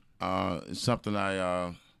 Okay. It's something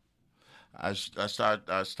I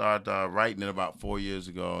started writing it about 4 years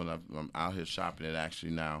ago, and I'm out here shopping it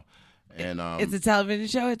actually now. And It's a television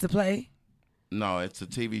show. It's a play. no, it's a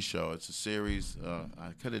TV show. It's a series.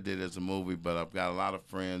 I could have did it as a movie, but I've got a lot of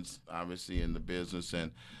friends, obviously, in the business,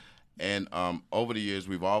 and over the years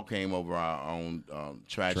we've all came over our own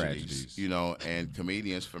tragedies, you know. And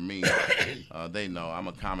comedians, for me, they know I'm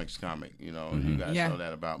a comic. You know, you guys know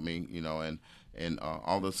that about me, you know, and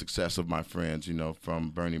all the success of my friends, you know,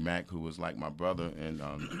 from Bernie Mac, who was like my brother, and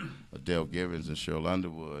Dale Givens and Cheryl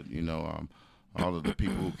Underwood, you know, all of the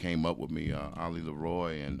people who came up with me, Ali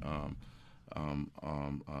Leroy and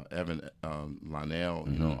Evan Lionel,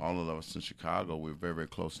 you know, all of us in Chicago, we're very, very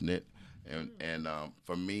close knit, and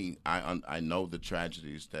for me, I know the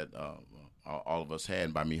tragedies that all of us had.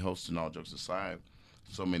 And by me hosting All Jokes Aside,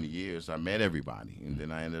 so many years, I met everybody, and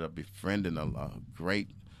then I ended up befriending a great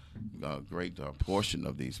portion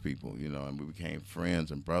of these people, you know, and we became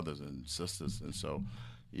friends and brothers and sisters, and so.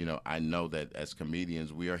 You know, I know that as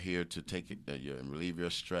comedians, we are here to take it and relieve your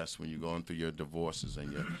stress when you're going through your divorces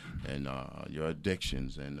and your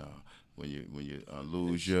addictions, and when you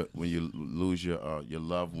lose your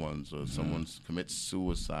loved ones, or someone commits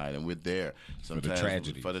suicide, and we're there sometimes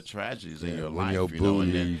for the tragedies in your life. Your you know, boo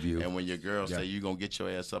leave you. And when your girl say you're gonna get your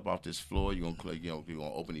ass up off this floor, you're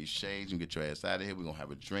gonna open these shades and get your ass out of here. We're gonna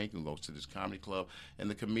have a drink and go to this comedy club, and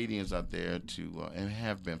the comedians are there to and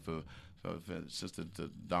have been since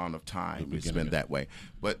the dawn of time. It's been that way.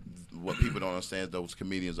 But what people don't understand is those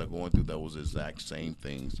comedians are going through those exact same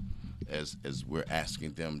things as we're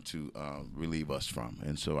asking them to relieve us from.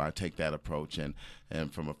 And so I take that approach and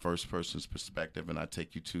from a first person's perspective, and I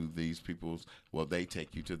take you to these people's, they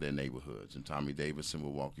take you to their neighborhoods. And Tommy Davidson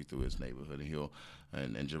will walk you through his neighborhood, and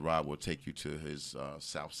and Gerard will take you to his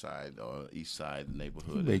south side or east side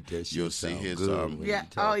neighborhood. Make that shit You'll see his his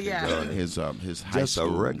high just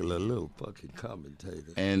school. a regular little fucking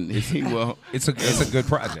commentator. And he will. It's a good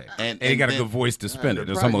project, and he got a good voice to spin it.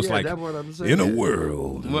 It's almost like that's what I'm saying. in a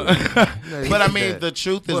world. But I mean, the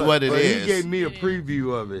truth is what it is. He gave me a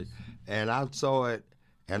preview of it, and I saw it,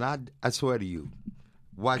 and I swear to you,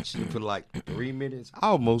 watched it for like 3 minutes. I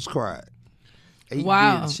almost cried. He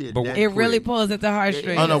Wow. did shit But that It really quick. pulls at the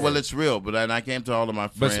heartstrings. Oh no, well it's real. But I came to all of my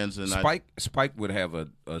But friends, and Spike would have a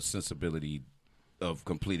sensibility of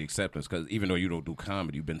complete acceptance, because even though you don't do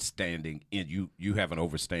comedy, you've been standing in you have an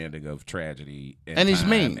overstanding of tragedy and he's time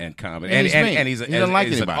mean. and comedy, And he's mean. and he's He doesn't like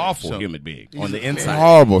an anybody, awful so- human being on the inside.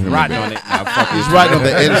 horrible human Right being. on it. Now, fuck He's you. right on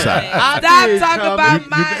the inside. Stop did talking comedy. about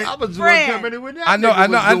my I was doing friend. comedy when that I know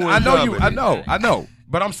you. comedy. I know.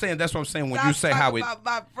 But I'm saying that's what I'm saying when you say how it. about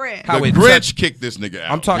my friend. How The it Grinch kicked this nigga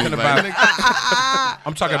out. I'm talking He's about. like,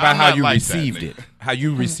 I'm talking I'm about how not you like that, received nigga. it. How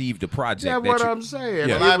you received the project. That's that what you, I'm saying.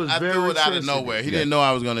 Yeah. It Well, was I very threw it out of sensitive. nowhere. He didn't know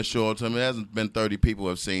I was going to show it to him. It hasn't been 30 people who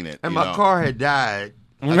have seen it. And you my know. car had died.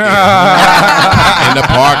 in the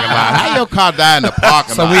parking lot. How your car die in the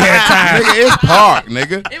parking So lot? we had time. Nigga, it's parked,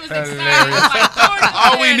 nigga. It was exciting. Like,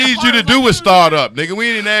 All we need you to do is start up, nigga.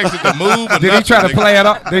 We didn't ask it to move. Or Did he try to nothing, play it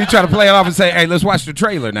off? Did he try to play it off and say, "Hey, let's watch the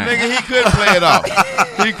trailer now"? Nigga, he couldn't play it off.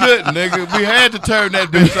 He couldn't, nigga. We had to turn that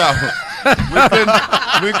bitch off.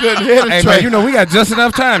 We couldn't hit a Hey trailer. man, you know we got just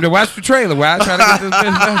enough time to watch the trailer while I try to get this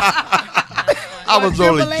bitch done. I was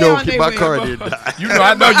only joking. My car didn't die. You know,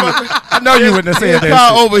 I know you wouldn't have said The that.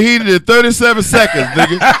 car overheated in 37 seconds,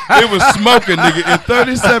 nigga. It was smoking, nigga, in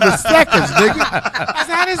 37 seconds, nigga. I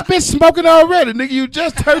said, how this bitch smoking already, nigga? You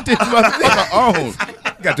just turned this motherfucker on.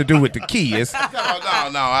 Got to do with the key. It's No,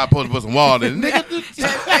 I supposed to put some water in it.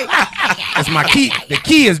 Nigga, it's my key. The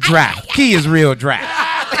key is dry. Key is real dry.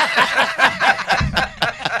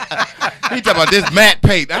 he talking about this matte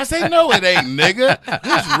paint. I say, no, it ain't, nigga.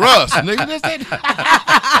 This rust, nigga. This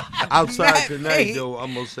ain't. Outside tonight, though,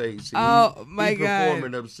 I'm going to say, see, my he's God.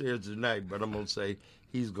 performing upstairs tonight, but I'm going to say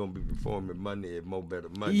he's going to be performing Monday at Mo Better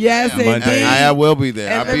Monday. Yes, indeed. I will be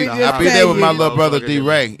there. And I'll be let me just there with tell my you- little brother D.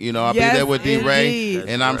 Ray. You know, I'll Yes, be there with D. Ray, indeed.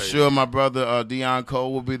 and I'm sure my brother Deion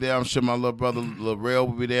Cole will be there. I'm sure my little brother Larrell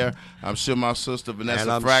will be there. I'm sure my sister Vanessa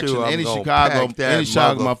And I'm Fraction. sure I'm Any gonna Chicago pack that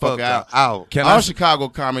motherfucker out. Can All I- Chicago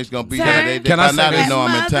comics gonna be Sir? there. Can I By now say they this? know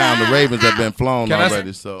I'm in town. The Ravens have been flown Can I say-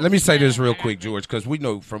 already. So Let me say this real quick, George, because we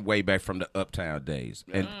know from way back from the Uptown days,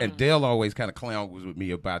 and Dale always kind of clowned with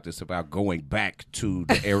me about this, about going back to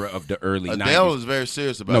the era of the early Adele 90s. is very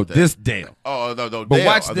serious about No, that. this Dale. Oh no, But Dale.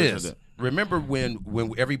 watch I this. think- Remember when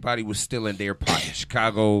everybody was still in their pocket?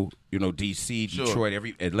 Chicago, DC, Sure. Detroit,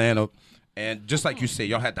 Atlanta. And just like you said,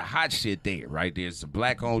 y'all had the hot shit there, right? There's some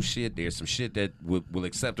black-owned shit. There's some shit that will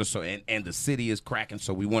accept us. So, and the city is cracking,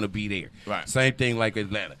 so we want to be there. Right. Same thing like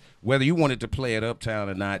Atlanta. Whether you wanted to play at Uptown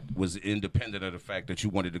or not was independent of the fact that you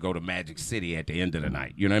wanted to go to Magic City at the end of the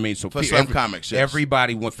night. You know what I mean? So For some comics, yes.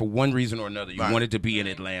 everybody went for one reason or another. You Right. wanted to be in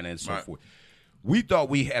Atlanta and so Right. forth. We thought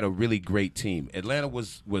we had a really great team. Atlanta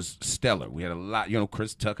was stellar. We had a lot,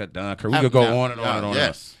 Chris Tucker, Don Kerr. We could go on and on and on.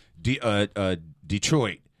 Yes.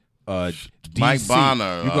 Detroit, Mike DC.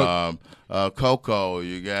 Bonner, You go- Coco,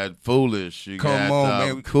 you got Foolish, you Come got on,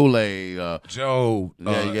 man. Kool-Aid. Joe.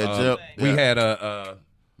 Yeah, you got Joe. We Yeah. had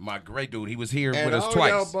my great dude. He was here And with us all twice.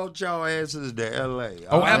 y'all brought y'all asses to L.A.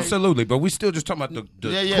 Oh, all right? absolutely. But we still just talking about the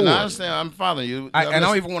Yeah, core. no, I understand. I'm following you. And I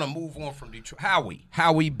don't even want to move on from Detroit.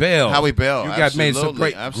 Howie Bell. Howie Bell, You got made some absolutely,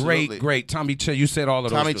 great, absolutely. great. Tommy Chun. You said all of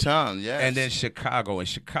those. Tommy dudes. Chun, yes. And then Chicago. And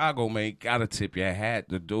Chicago, man, gotta tip your hat.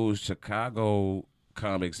 The dudes, Chicago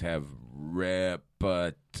comics have rep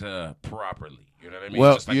properly. You know what I mean?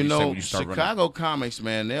 Well, Just like said when you start Chicago comics,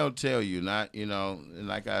 man, they'll tell you not, and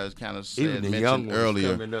like I was kind of Even said, the young mentioned ones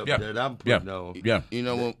earlier. coming up Yeah. that I'm putting on. Yeah. You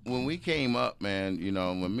know, when we came up, man,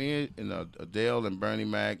 when me and Adele and Bernie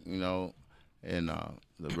Mac, and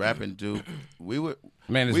the Rapping Duke, we were.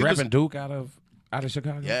 Man, is we Rapping Duke out of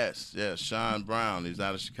Chicago? Yes, Sean Brown. He's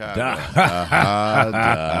out of Chicago. Duh.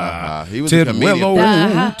 He was a comedian. Tidwillow. Yeah,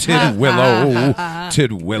 he was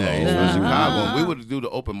from Tidwillow. Chicago. We would do the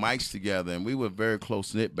open mics together, and we were very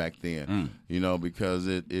close knit back then. Because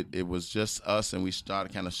it was just us, and we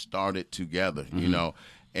started together.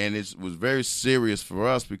 And it was very serious for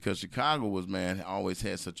us because Chicago always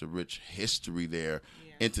had such a rich history there.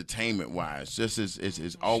 Entertainment wise,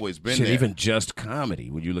 it's always been Shit, there. even just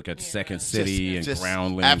comedy. When you look at Second City and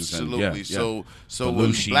Groundlings, absolutely. And, So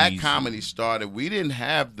Belushi's. when black comedy started, we didn't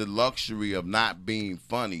have the luxury of not being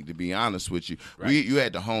funny. To be honest with you, you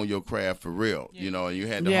had to hone your craft for real. And you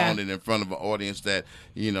had to hone it in front of an audience that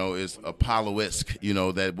is Apollo-esque.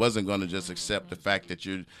 That wasn't going to just accept the fact that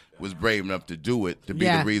you was brave enough to do it to be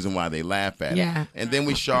the reason why they laugh at it. And then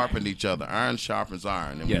we sharpened each other. Iron sharpens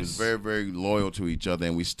iron, and we was very, very loyal to each other,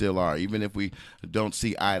 and we still are. Even if we don't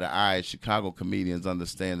see eye to eye, Chicago comedians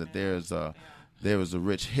understand that there is a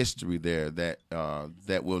rich history there that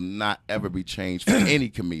will not ever be changed for any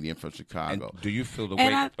comedian from Chicago. do you feel the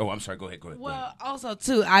And way? I'm sorry. Go ahead. Well, also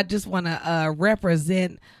too, I just want to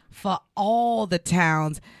represent for all the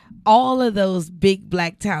towns, all of those big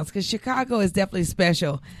black towns, because Chicago is definitely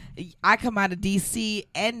special. I come out of D.C.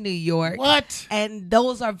 and New York. What? And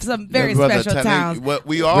those are some very Brother, special towns.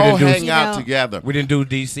 We all do- hang You out know, together. We didn't do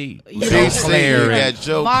DC. You know, DC, Claire you and got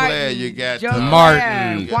Joe Martin, Claire, you got Joe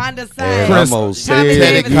Martin. Claire, Wanda And Sykes, I'm gonna say it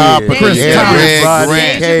Teddy again. Carpenter, Chris you got Thomas, Red Rodney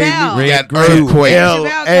Grant, King, you got Grant. Earthquake, Chappelle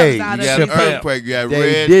comes L.A. out you of got Chicago. Earthquake, you got They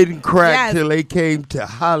Red. didn't crack Yes. till they came to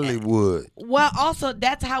Hollywood. Well, also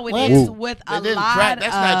that's how it What? is with They a didn't lot crack.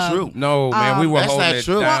 That's not true. No, man, we were That's holding not it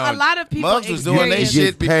true. down. Well, a lot of people Muggs was doing their experience- shit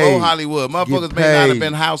Get before paid. Hollywood. Motherfuckers Get may not have paid.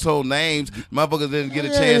 been household names. Motherfuckers didn't get a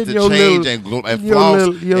Yeah, chance to your change little- and your floss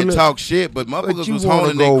little- your and little- talk shit, but But motherfuckers you was want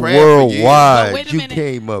honing to their go craft for years. But worldwide. wait a You minute.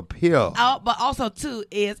 came up here. But also too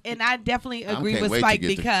is, and I definitely agree can't with wait to Spike get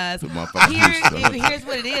to because motherfucking Houston. here's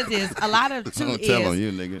what it is a lot of too I'm telling is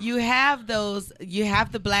you, nigga. you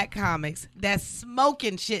have the black comics that's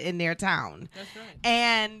smoking shit in their town. That's right.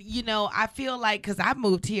 And And, you know, I feel like, because I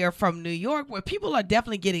moved here from New York where people are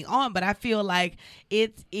definitely getting on, but I feel like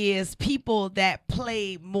it is people that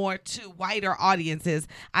play more to whiter audiences.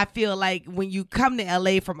 I feel like when you come to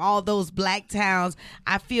LA from all those black towns,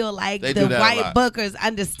 I feel like the white bookers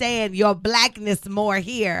understand your blackness more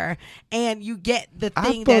here, and you get the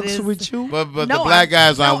thing that is with you. But the black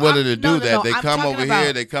guys aren't willing to do that. They come over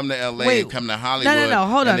here, they come to LA, they come to Hollywood,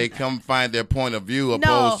 hold on. and they come find their point of view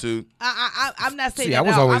opposed to. I'm not saying See, that. I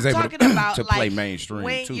was always I'm able talking about to play mainstream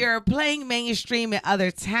when too. you're playing mainstream in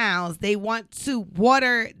other towns, they want to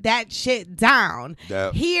water that shit down.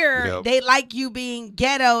 Here, they like you being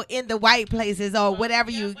ghetto in the white places or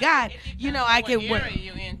whatever you got. You know, I can work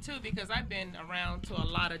you in too, because I've been around to a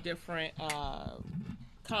lot of different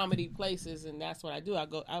comedy places, and that's what I do.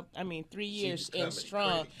 I mean, 3 years in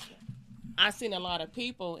strong. I've seen a lot of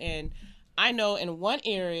people, and I know in one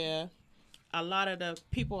area, a lot of the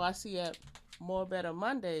people I see at More Better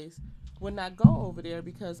Mondays would not go over there,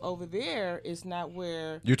 because over there is not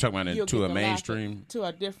where you're talking about to a mainstream, to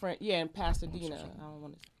a different, in Pasadena. I don't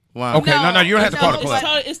want to. Wow. Okay, no, you don't have to call it a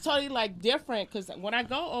club. It's totally like different, because when I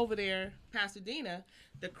go over there, Pasadena,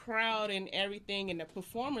 the crowd and everything and the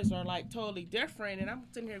performers are like totally different, and I'm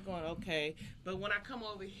sitting here going, okay, but when I come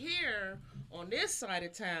over here on this side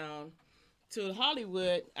of town to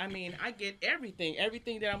Hollywood, I mean, I get everything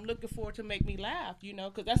that I'm looking for to make me laugh, you know,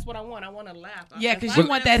 because that's what I want. I want to laugh. Yeah, because you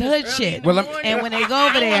want that hood shit. Well, and when they go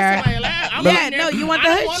over there, you want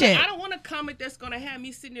the hood shit. I don't want a comic that's going to have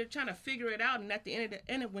me sitting there trying to figure it out, and at the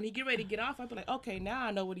end when he get ready to get off, I'll be like, okay, now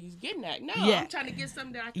I know what he's getting at. No, I'm trying to get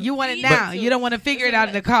something that I can. You want it now. You don't want to figure it out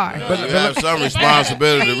in the car. But you have some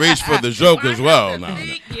responsibility to reach for the joke as well. Now.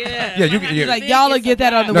 You like y'all will get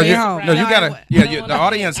that on the way home. No, you gotta. The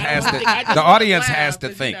audience has to. The audience has to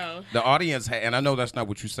think. The audience, and I know that's not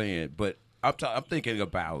what you're saying, but I'm thinking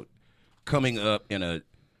about coming up in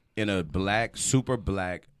a black, super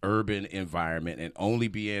black urban environment and only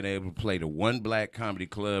being able to play the one black comedy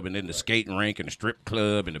club and then the skating rink and the strip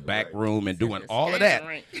club and the back room and doing all of that.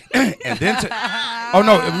 And then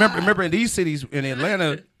remember in these cities, in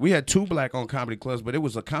Atlanta, we had 2 black owned comedy clubs, but it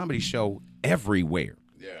was a comedy show everywhere.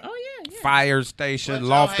 Yeah. Oh, yeah. Fire station,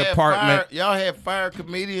 loft apartment. Y'all had fire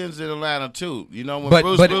comedians in Atlanta too. You know, when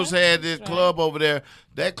Bruce had this club over there,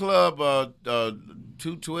 that club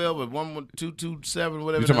 212 or 227,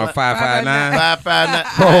 whatever. You talking about 559?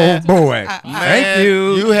 559. Oh boy, thank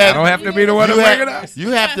you. I don't have to be the one to bring it up.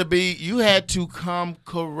 You had to come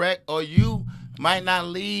correct, or you might not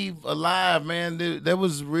leave alive, man. That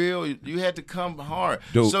was real. You had to come hard.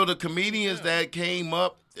 Dude. So the comedians that came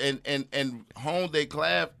up and honed their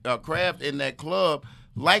craft in that club,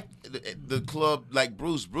 like the club, like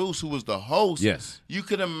Bruce, who was the host. Yes, you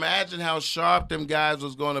could imagine how sharp them guys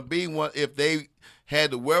was going to be if they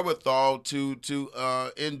had the wherewithal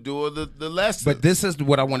to endure the lesson. But this is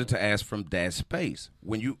what I wanted to ask from that space.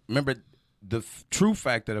 When you remember, the true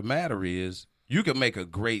fact of the matter is, you can make a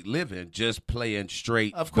great living just playing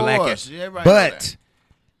straight of black. Course, yeah, right. But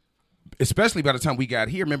especially by the time we got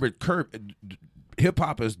here, remember, hip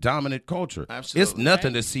hop is dominant culture. Absolutely. It's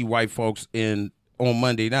nothing to see white folks on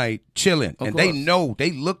Monday night chilling, and they know.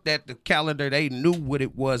 They looked at the calendar, they knew what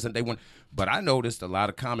it was, and they went. But I noticed a lot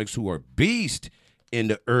of comics who are beast in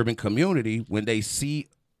the urban community, when they see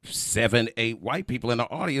 7, 8 white people in the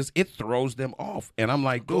audience, it throws them off. And I'm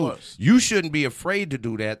like, dude, you shouldn't be afraid to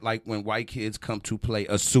do that, like when white kids come to play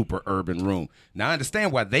a super urban room. Now, I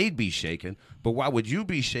understand why they'd be shaking, but why would you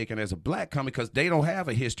be shaking as a black comic? Because they don't have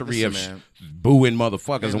a history of booing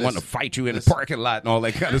motherfuckers and wanting to fight you in the parking lot and all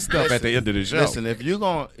that kind of stuff at the end of the show. Listen, if you're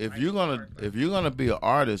gonna be an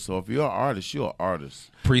artist, or if you're an artist, you're an artist.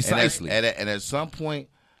 Precisely. And at some point,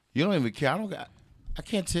 you don't even care. I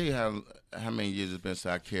can't tell you how many years it's been since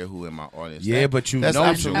I care who in my audience. Yeah, but that's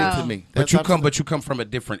absolute to me. But you come from a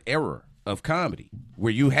different era of comedy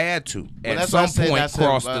where you had to at some point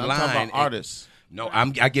cross the line. Artists. No,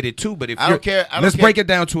 I get it too. But if I don't care. Let's break it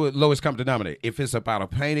down to a lowest common denominator. If it's about a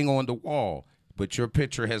painting on the wall, but your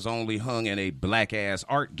picture has only hung in a black ass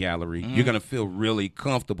art gallery, you're gonna feel really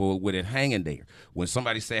comfortable with it hanging there. When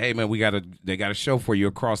somebody say, "Hey man, they got a show for you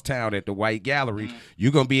across town at the White Gallery,"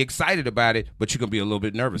 you're gonna be excited about it, but you're gonna be a little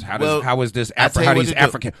bit nervous. How is this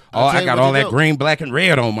African? Oh, I got all that green, black, and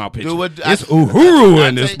red on my picture. It's Uhuru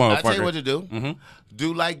in this motherfucker. I tell you what to do.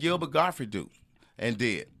 Do like Gilbert Gottfried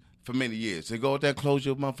did for many years. And go out there and close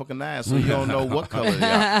your motherfucking eyes so you don't know what color they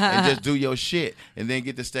are. And just do your shit. And then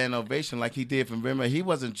get the stand ovation like he did from Remember, he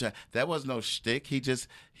wasn't that was no shtick.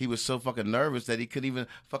 He he was so fucking nervous that he couldn't even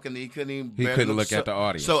look at the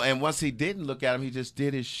audience. So, and once he didn't look at him, he just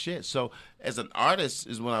did his shit. So, as an artist,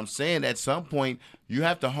 is what I'm saying. At some point, you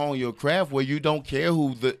have to hone your craft where you don't care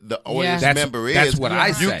who the audience member is. That's what I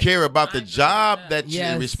You say. care about the job that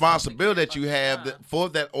the responsibility that you have for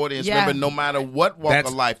that audience member, no matter what walk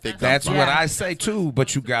of life they come That's from. what I say too.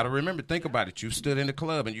 But you got to remember, think about it. You stood in the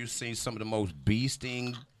club and you've seen some of the most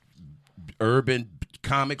beasting urban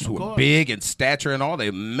comics who are big in stature and all. They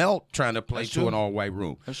melt trying to play to an all-white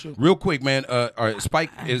room. Real quick, man.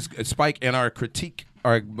 Spike and our critique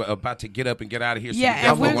are about to get up and get out of here. So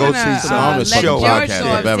and we're go gonna see some let show George podcast go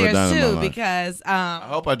I've ever upstairs done in my too life. because I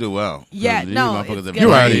hope I do well. Yeah, You no, motherfuckers it's have gonna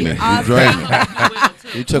drained be me. You awesome. drained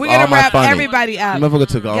me. You took we're all gonna my wrap funny. everybody up. You motherfucker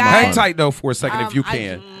took all my Guys, funny. hang tight though for a second if you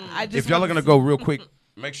can. I just If y'all are wanna gonna go real quick,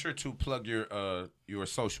 make sure to plug your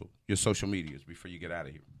social medias before you get out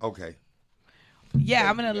of here. Okay. Yeah,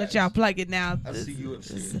 I'm gonna let y'all plug it now. I see you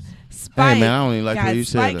upstairs. Spike, Hey, man, I don't even like guys, how you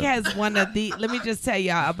said Spike that. has one of the. Let me just tell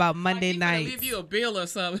y'all about Monday nights. Give you a bill or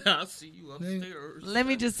something. I'll see you upstairs. Let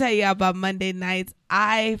me just tell y'all about Monday nights.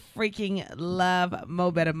 I freaking love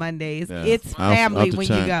Mo Better Mondays. Yeah. It's Off family the when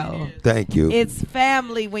chain. you go. Thank you. It's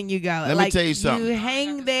family when you go. Let me tell you something. You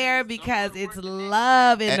hang there because it's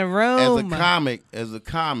love in the room. As a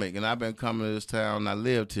comic, and I've been coming to this town. I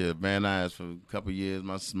lived here, Van Nuys, for a couple of years.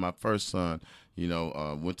 My first son,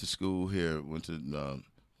 went to school here. Went to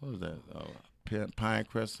what was that?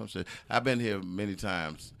 Pinecrest, some shit. I've been here many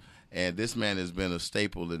times, and this man has been a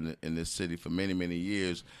staple in this city for many, many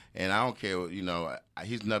years. And I don't care,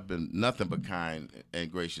 he's been nothing but kind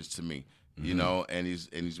and gracious to me. And he's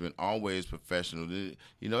been always professional.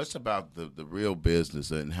 It's about the real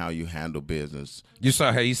business and how you handle business. You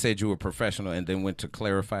saw how he said you were professional and then went to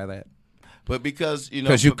clarify that? But because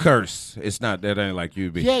you curse, it's not that ain't like you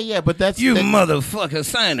be. Yeah, but that's you motherfucker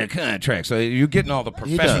signed a contract, so you're getting all the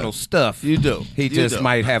professional stuff. You do. He just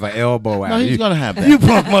might have an elbow out. No, he's gonna have that. You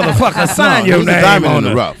punk motherfucker, sign your he's name a diamond on in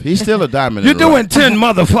the rough. He's still a diamond. You're in the doing rough. 10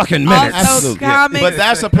 motherfucking minutes. Also, comics. But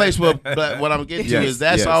that's a place where what I'm getting to is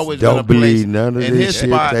that's always Don't been a place. believe none of in this his shit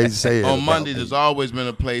spot they say on about Monday, me. there's always been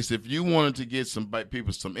a place. If you wanted to get some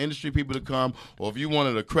industry people to come, or if you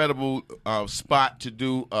wanted a credible spot to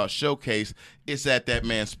do a showcase, it's at that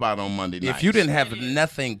man's spot on Monday night. If you didn't have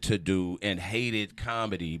nothing to do and hated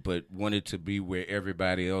comedy, but wanted to be where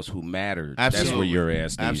everybody else who mattered, that's where your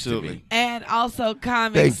ass needs to be. And also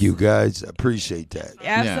comics. Thank you, guys. Appreciate that.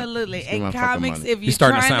 Absolutely. Yeah. And comics, if you're He's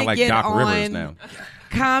starting to trying sound like get Doc on Rivers now.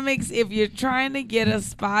 Comics, if you're trying to get a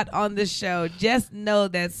spot on the show, just know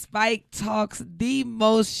that Spike talks the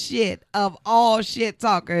most shit of all shit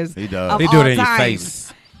talkers. He does. Of He do all it in your time.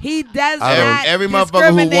 face. He does not every motherfucker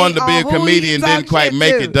who wanted to be a discriminate on who comedian he didn't talk quite shit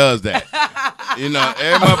make to. it does that. Every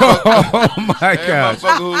motherfucker, Oh my every gosh.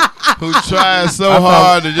 motherfucker who tried so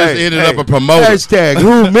hard to just ended up a promoter. Hashtag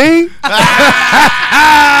who me?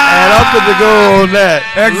 And I'm going to go on that.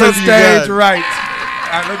 Exit Love you stage guys. right.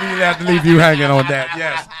 Let me have to leave you hanging on that.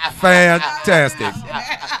 Yes. Fantastic.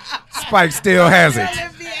 Spike still has it.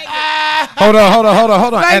 Hold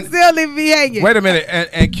on. Spike And still leave me hanging. wait a minute.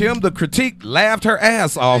 And Kim, the critique, laughed her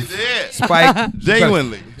ass off. He did. Spike,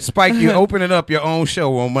 Genuinely. Spike, you're opening up your own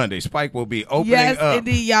show on Monday. Spike will be opening Yes, up.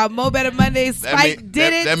 indeed, y'all. Mo Better Mondays. Spike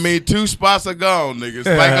did it. That means 2 spots are gone, niggas.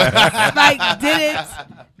 Spike, Spike did it.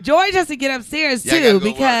 George has to get upstairs Yeah, I gotta too go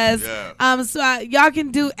work. because Yeah. so y'all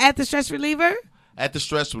can do at the stress reliever. At the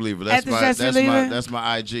stress reliever. At the stress reliever? That's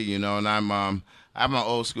my IG, and I'm an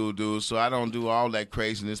old school dude, so I don't do all that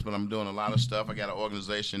craziness, but I'm doing a lot of stuff. I got an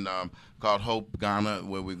organization called Hope Ghana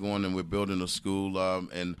where we're going and we're building a school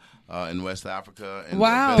in West Africa. And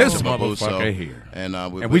Wow. This Bamboo, motherfucker here. And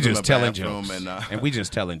we're And we building just a telling bathroom jokes. and we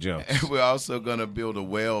just telling jokes. and we're also gonna build a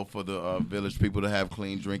well for the village people to have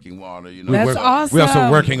clean drinking water. That's we're, awesome. We're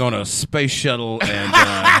also working on a space shuttle and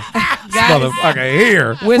this Guys, motherfucker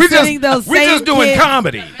here. we're sending those we're same just doing kids-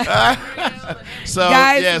 comedy. So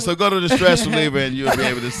Guys- so go to the stress reliever and you'll be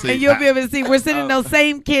able to see. And you'll be able to see we're sending those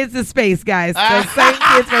same kids to space, guys. Those same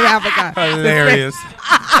kids from Africa. Hilarious.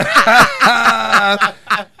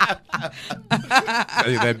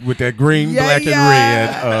 With that green, Yeah, black,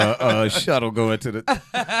 yeah. and red shuttle going to the.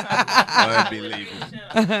 Unbelievable.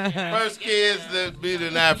 First kids that be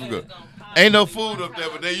in Africa. Ain't no food up there,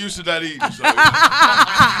 but they used to not eating. So.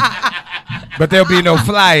 But there'll be no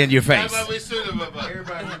fly in your face. That's what we should have about.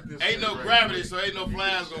 Ain't no gravity, so ain't no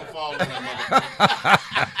flies gonna fall on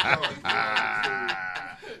that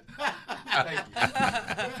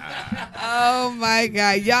Oh my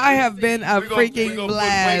God, y'all have been a freaking we gonna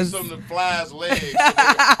blast. Put weights on the flies' legs so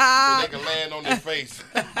they can land on their face.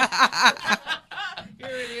 Here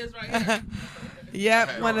it is right here.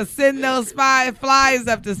 Yep, want to send those flies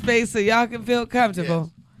up to space so y'all can feel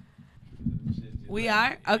comfortable. We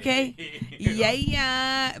are? Okay.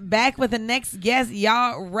 Yeah. Back with the next guest,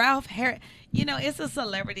 y'all. Ralph Harris. You know, it's a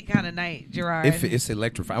celebrity kind of night, Gerard. It's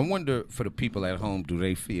electrifying. I wonder for the people at home, do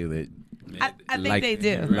they feel it? I think they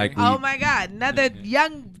do. Like oh, my God. Another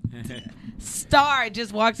young star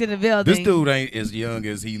just walked in the building. This dude ain't as young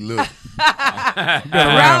as he looks.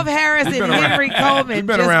 Ralph Harris and Henry Coleman. He's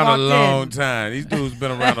been around a long time. These dudes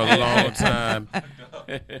been around a long time.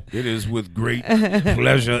 It is with great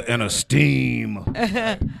pleasure and esteem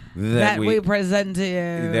that we present to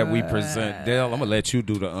you. Dale, I'm gonna let you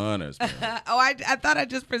do the honors. I thought I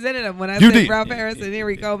just presented him when I you said did. Ralph Harris and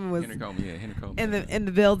Henry Coleman was Henry Coleman. in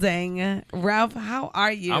the building. Ralph, how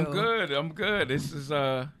are you? I'm good.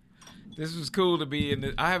 This was cool to be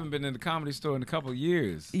in. I haven't been in the Comedy Store in a couple of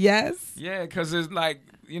years. Yes. Yeah, because it's like,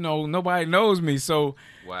 nobody knows me. So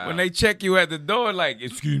when they check you at the door, like,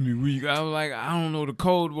 excuse me, I was like, I don't know the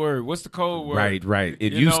code word. What's the code word? Right.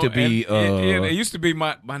 It used to be. It used to be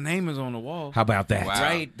my name is on the wall. How about that?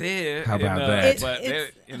 Right there. How about that?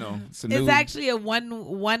 It's actually a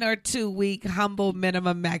one or 2 week humble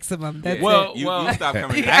minimum maximum. That's it. You stopped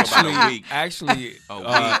coming actually, about a week.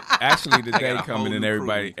 actually, the day got a coming whole and new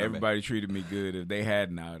crew everybody treated me good. If they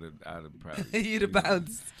hadn't, I'd have probably. You'd have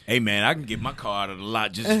bounced. Hey man, I can get my car out of the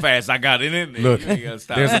lot just as fast. I got it in there. Look, you ain't gotta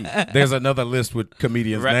stop. there's another list with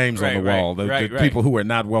comedians' names on the wall. The people who are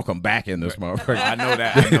not welcome back in this motherfucker. I know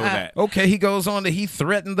that. Okay, he goes on he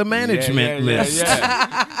threatened the management list.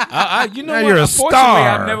 Yeah. Now you're a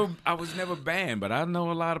star. I was never banned, but I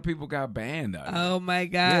know a lot of people got banned. Oh my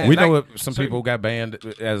God. We know some people got banned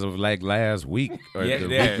as of like last week or the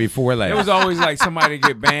week before last. It was always like somebody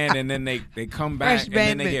get banned and then they come back and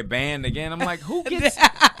then they get banned again. I'm like, who gets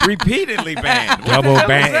repeatedly banned? Double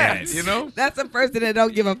banned. That's a person that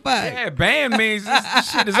don't give a fuck. Yeah, ban means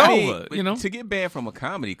this shit is over. To get banned from a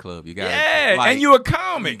comedy club, you got and you a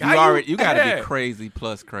comic. You got to be crazy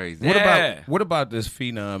plus crazy. What about this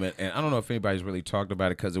phenom? And I don't know if anybody's really talked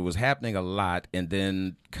about it because it was happening a lot, and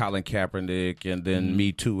then Colin Kaepernick, and then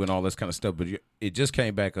Me Too, and all this kind of stuff. But it just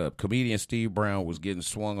came back up. Comedian Steve Brown was getting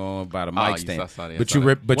swung on by the mic stand. But you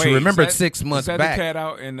remembered 6 months back. back. The cat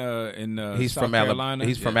out in he's South from Carolina.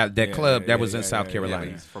 He's from that club that was in South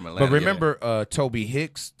Carolina. He's from Atlanta. But remember Toby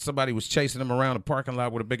Hicks? Somebody was chasing him around the parking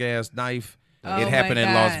lot with a big ass knife. Oh it happened my in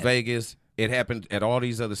God. Las Vegas. It happened at all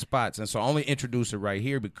these other spots. And so I only introduce it right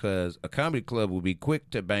here because a comedy club will be quick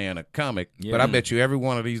to ban a comic. Yeah. But I bet you every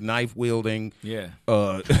one of these knife-wielding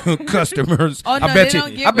customers, Oh, no, I bet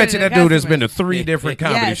you that dude has been to 3 different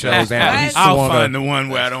comedy shows. I'll find the one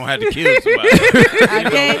where I don't have to kill somebody.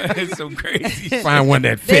 It's so crazy. Find one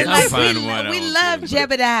that fits. Like, find one. we love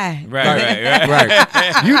Jebediah.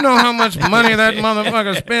 Right. You know how much money that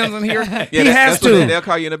motherfucker spends in here? Yeah, he has to. They'll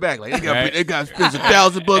call you in the back. Like, they got to spend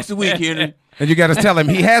 $1,000 a week here. And you got to tell him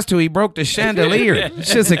he has to. He broke the chandelier.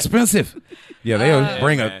 It's just expensive. Yeah, they'll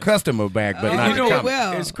bring a customer back, but not the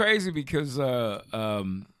comic. It's crazy because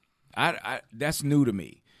that's new to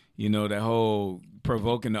me. That whole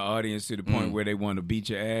provoking the audience to the point where they want to beat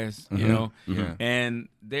your ass. And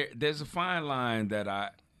there's a fine line that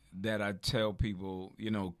I tell people.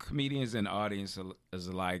 Comedians and audience is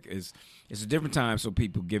alike. It's a different time. So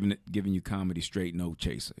people giving you comedy straight, no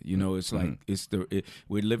chaser. It's like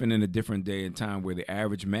we're living in a different day and time where the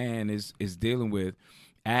average man is dealing with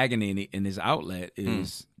agony, and his outlet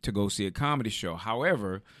is to go see a comedy show.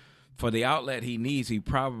 However, for the outlet he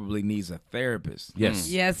probably needs a therapist. Yes.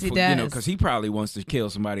 Yes, he does. Because he probably wants to kill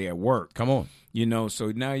somebody at work. Come on.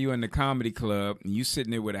 So now you're in the comedy club and you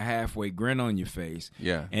sitting there with a halfway grin on your face.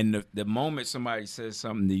 Yeah. And the moment somebody says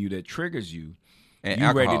something to you that triggers you, and you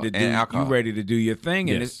alcohol, ready to do your thing,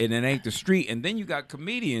 Yes. and it ain't the street. And then you got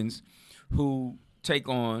comedians who take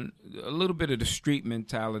on a little bit of the street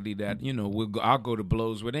mentality that I'll go to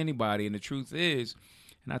blows with anybody. And the truth is,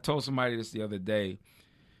 and I told somebody this the other day,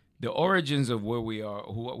 the origins of what we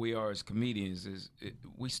are as comedians is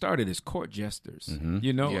we started as court jesters.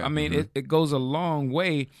 Yeah. I mean, it goes a long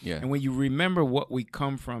way. Yeah. And when you remember what we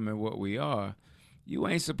come from and what we are, you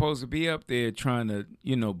ain't supposed to be up there trying to,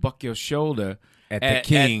 buck your shoulder At the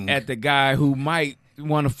king. at the guy who might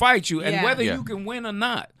want to fight you, and Yeah. whether Yeah. you can win or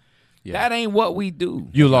not. Yeah. That ain't what we do.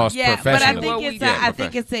 You lost Yeah, but I professionally.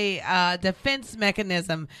 think it's a defense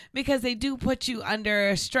mechanism because they do put you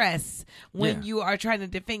under stress when you are trying to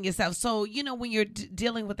defend yourself. So when you're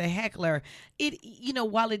dealing with a heckler,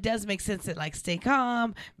 while it does make sense to stay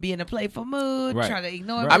calm, be in a playful mood, Right. try to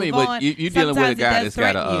ignore. I mean, move but on, you dealing with a sometimes it guy does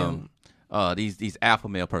that's got threaten these alpha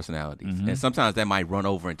male personalities, and sometimes that might run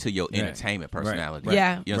over into your entertainment personality. Right.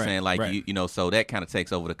 Yeah, you know what I'm saying? Like you know, so that kind of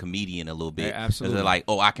takes over the comedian a little bit. Yeah, absolutely. They're like,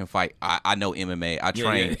 I can fight. I know MMA. I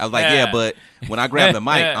train. I was like, but when I grab the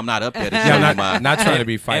mic, I'm not up there to show you my. Not trying to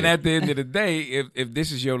be fighting. And at the end of the day, if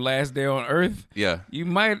this is your last day on Earth, you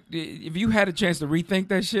might, if you had a chance to rethink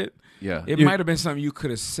that shit, it might have been something you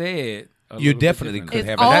could have said. You definitely could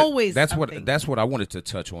have. Always that's what I wanted to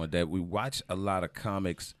touch on. That we watch a lot of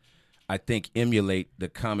comics, I think, emulate the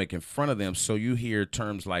comic in front of them. So you hear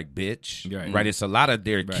terms like bitch, right? It's a lot of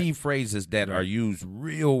their key phrases that are used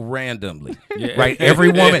real randomly, right? Every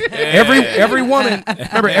woman, every woman,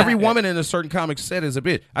 remember, every woman in a certain comic set is a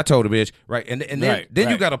bitch. I told a bitch, right? And then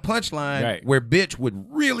you got a punchline where bitch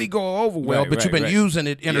would really go over well, but you've been using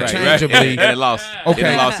it interchangeably. And it lost.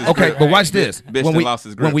 Okay, but watch this.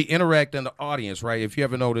 Bitch when we interact in the audience, right? If you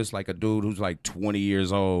ever notice, like a dude who's like 20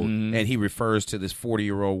 years old and he refers to this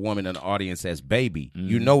 40-year-old woman in the audience as baby,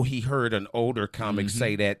 you know he heard an older comic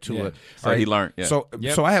say that to a. So he learned. Yeah. So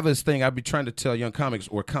I have this thing I'd be trying to tell young comics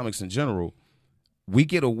or comics in general. We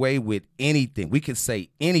get away with anything. We can say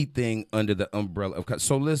anything under the umbrella of.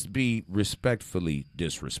 So let's be respectfully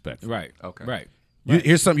disrespectful. Right. Okay. Right.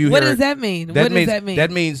 Here's something you hear. What does that mean? What does that mean?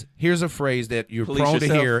 That means here's a phrase that you're prone to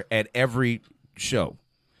hear at every show.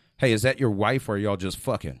 Hey, is that your wife or are y'all just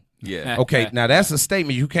fucking? Yeah. Okay, now that's a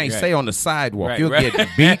statement you can't say on the sidewalk. You'll get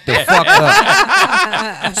beat the fuck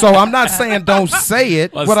up. So I'm not saying don't say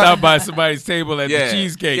it. Or stop by somebody's table at the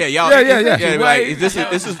cheesecake. Yeah. Right. Is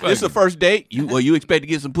this the first date? You expect to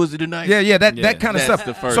get some pussy tonight? Yeah. That kind of stuff.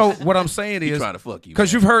 So what I'm saying is, trying to fuck you,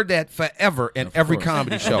 because you've heard that forever in every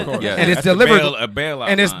comedy show, and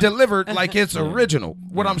it's delivered like it's original.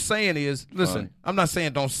 What I'm saying is, listen, I'm not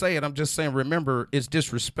saying don't say it. I'm just saying remember it's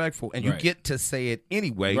disrespectful, and you get to say it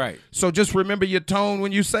anyway. Right. So just remember your tone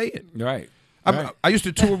when you say it. Right. I used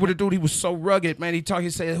to tour with a dude. He was so rugged, man. He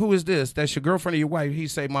said, "Who is this? That's your girlfriend or your wife?" He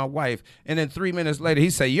say, "My wife." And then 3 minutes later, he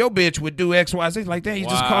say, "Your bitch would do X, Y, Z." Like that, he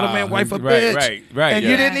just called a man wife a bitch. Right. And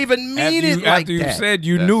you didn't even mean it like that. After you said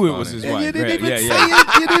you knew it was his wife. You didn't even say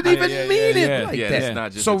it. You didn't even mean it like that. It's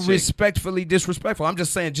not just so respectfully disrespectful. I'm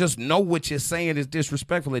just saying, just know what you're saying is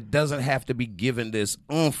disrespectful. It doesn't have to be given this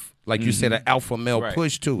oomph, like you said, an alpha male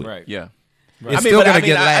push to it. Right. Yeah. It's still gonna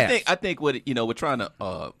get laughs. I think what we're trying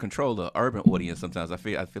to control the urban audience. Sometimes I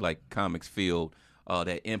feel like comics feel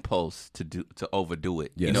that impulse to overdo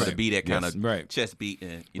it. Yes. To be that kind of chest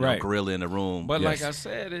beating, gorilla in the room. But like I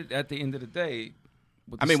said, at the end of the day,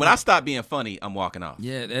 when I stop being funny, I'm walking off.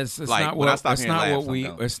 Yeah, it's like not when what, I stop it's hearing not laughs,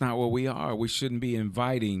 what it's not what we are. We shouldn't be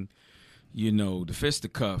inviting, the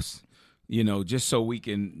fisticuffs. Just so we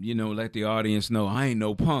can, let the audience know I ain't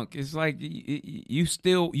no punk. It's like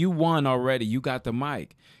you won already. You got the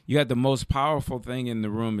mic. You got the most powerful thing in the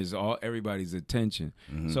room is everybody's attention.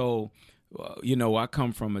 Mm-hmm. So, I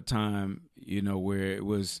come from a time, where it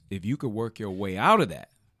was if you could work your way out of that,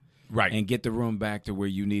 right, and get the room back to where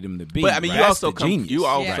you need them to be. But you also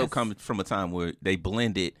come from a time where they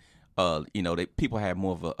blended. People had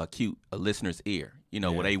more of a acute listener's ear.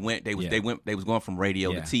 Where they was going from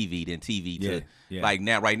radio to TV, then TV to like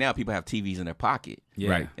right now people have TVs in their pocket,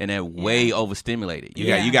 right, and they're way overstimulated.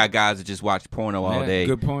 You got guys that just watch porno all day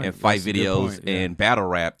and fight videos and battle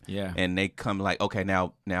rap, and they come like, okay,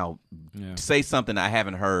 now say something I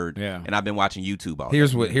haven't heard, and I've been watching YouTube all day.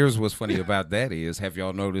 Here's what's funny about that is, have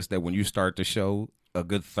y'all noticed that when you start the show, a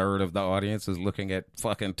good third of the audience is looking at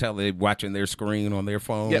fucking watching their screen on their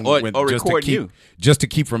phone, or recording you, just to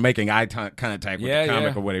keep from making eye contact with the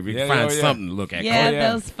comic or whatever. You find something to look at.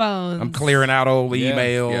 Those phones. I'm clearing out old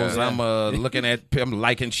emails. I'm looking at. I'm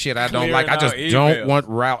liking shit I don't like. I just don't want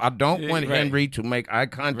I don't want Henry to make eye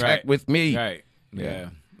contact with me. Right. Yeah.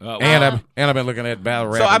 And I've been looking at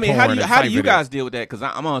battle rap. So how do you guys deal with that? Because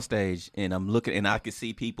I'm on stage and I'm looking and I can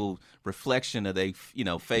see people reflection of their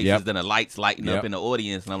faces and the lights lighting up in the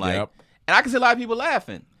audience, and I'm like, and I can see a lot of people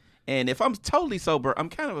laughing. And if I'm totally sober, I'm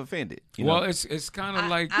kind of offended. Well, it's kind of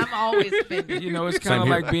like I'm always offended. It's kind of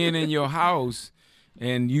like being in your house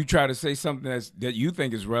and you try to say something that you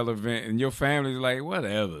think is relevant, and your family's like,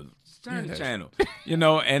 whatever. Turn the channel,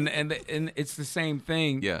 and it's the same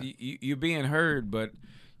thing. Yeah, you're being heard, but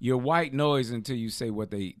you're white noise until you say what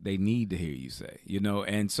they need to hear you say,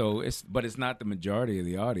 and so it's not the majority of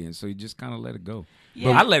the audience, so you just kind of let it go.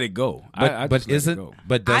 Yeah. I let it go. But doesn't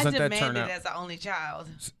that turn out? As an only child.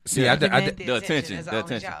 See, the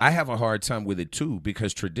attention. I have a hard time with it too,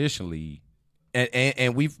 because traditionally,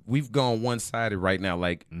 and we've gone one-sided right now.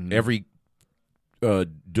 Like every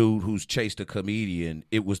dude who's chased a comedian,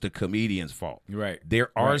 it was the comedian's fault. Right.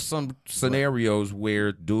 There are some scenarios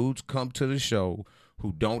where dudes come to the show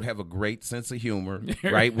who don't have a great sense of humor,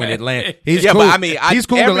 right? When it lands, he's cool. But I mean, he's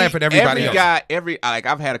cool to laugh at everybody else. Like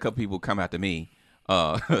I've had a couple people come after me,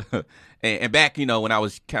 and back, when I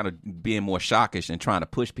was kind of being more shockish and trying to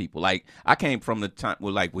push people. Like I came from the time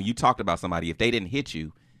where, like, when you talked about somebody, if they didn't hit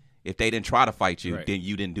you, if they didn't try to fight you, then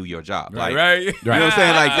you didn't do your job. Like, right. You know what I'm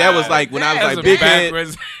saying? Like that was like when I was like big head.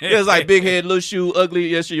 It was like big head, little shoe, ugly.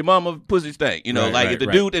 Yes, your mama pussy stank. If the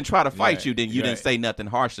dude didn't try to fight you, then you didn't say nothing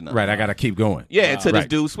harsh enough. Right. I got to keep going. Yeah, until this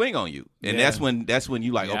dude swing on you, and that's when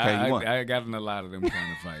you like, okay, you won. I got in a lot of them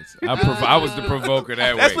kind of fights. I was the provoker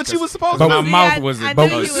that way. That's what you was supposed to. My mouth was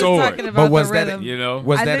a sword. But was that I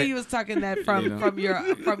knew you was talking that from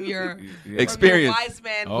your experience. Wise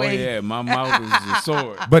man Oh way. yeah, my mouth was a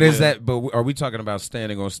sword. But is that? But are we talking about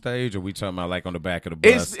standing on stage, or are we talking about like on the back of the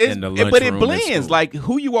bus in the lunchroom? But it blends. Like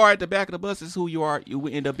who you are at the back of the bus is who you are. You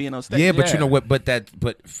end up being on stage. Yeah, but you know what?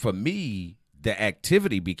 But for me, the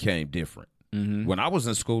activity became different. Mm-hmm. When I was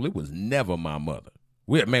in school, it was never my mother.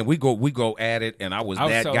 We go at it, and I was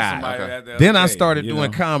that guy. Then I started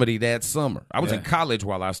doing comedy that summer. I was in college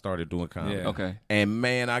while I started doing comedy. Yeah. Okay. And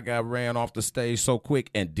man, I got ran off the stage so quick,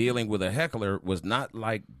 and dealing with a heckler was not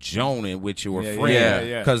like joning with your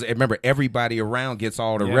friend. Because remember, everybody around gets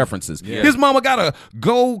all the references. Yeah. His mama got a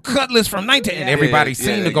gold cutlass from 19, and everybody's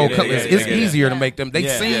seen the gold cutlass. It's easier to make them. They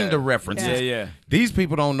seen the references. Yeah. These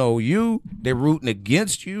people don't know you. They're rooting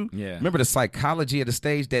against you. Yeah. Remember the psychology of the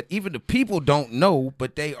stage that even the people don't know,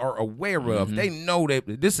 but they are aware of. Mm-hmm. They know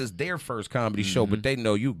that this is their first comedy show, but they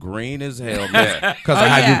know you green as hell, man. Because of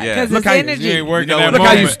how you look how you look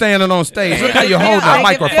how you standing on stage. Look how you hold the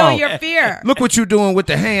microphone. Your fear. Look what you doing with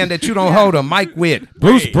the hand that you don't hold a mic with.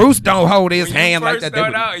 Bruce don't hold his hand like that.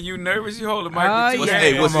 Start out and you nervous, you hold the mic with 2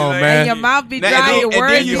 hands. Come on, man. And your mouth be dry, your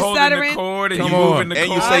words be stuttering. Come on.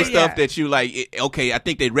 And you say stuff that you like, okay, I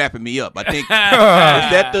think they wrapping me up. I think,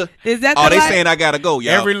 is that the they light? Saying I gotta go,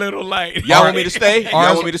 y'all. Every little light. Y'all want me to stay?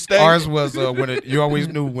 Y'all want me to stay? Ours was you always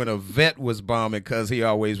knew when a vet was bombing because he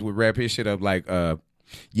always would wrap his shit up like,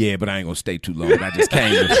 yeah, but I ain't gonna stay too long. I just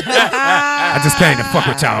came to fuck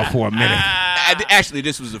with y'all for a minute. Actually,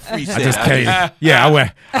 this was a free set. I just came.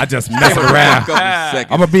 I just messed around.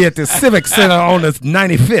 I'm gonna be at the Civic Center on the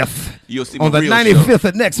 95th. You'll see on the 95th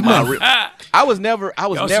of next month. I was never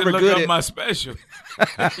good at my special.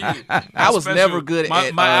 I was never good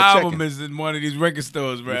at my album is in one of these record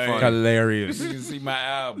stores, right? Hilarious. You can see my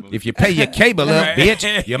album. If you pay your cable up,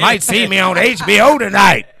 bitch, you might see me on HBO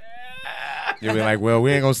tonight. You'll be like, well,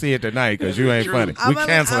 we ain't gonna see it tonight because you ain't funny. We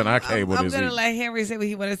canceling our cable this week. I'm gonna let Henry say what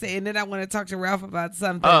he want to say, and then I want to talk to Ralph about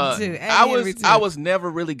something too. I was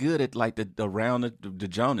never really good at like the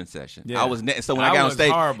Jonan session. Yeah. So when I got on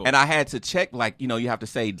stage and I had to check, like, you have to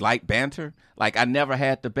say light banter. Like I never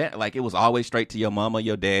had the banter. Like it was always straight to your mama,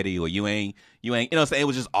 your daddy, or you ain't. You know what I'm saying? It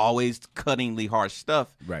was just always cuttingly harsh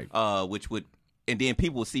stuff. Right. Which would. And then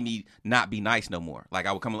people would see me not be nice no more. Like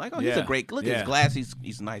I would come like, oh, he's a great look at his glass.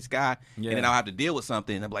 He's a nice guy. Yeah. And then I'll have to deal with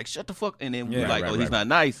something. And I'm like, shut the fuck. And then we're like, he's not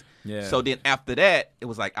nice. Yeah. So then after that, it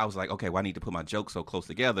was like I was like, okay, well, I need to put my jokes so close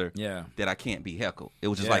together that I can't be heckled. It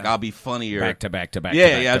was just like I'll be funnier back to back.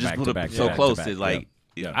 I just put it so close. It's like.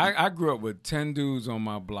 Yeah. I grew up with 10 dudes on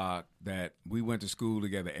my block that we went to school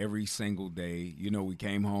together every single day. We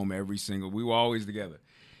came home we were always together.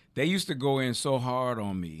 They used to go in so hard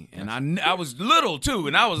on me, and I was little too,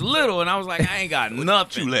 and I was like, I ain't got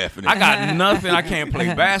nothing. You laughing at? I got nothing. I can't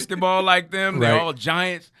play basketball like them. They're all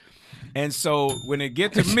giants. And so when it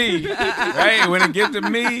get to me, right? When it get to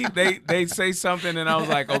me, they say something, and I was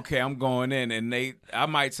like, okay, I'm going in. And I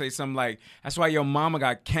might say something like, that's why your mama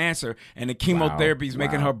got cancer, and the chemotherapy's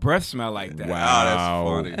making her breath smell like that. Wow,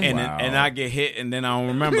 that's funny. And I get hit, and then I don't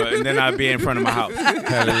remember, and then I'd be in front of my house.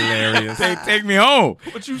 Hilarious. They take me home.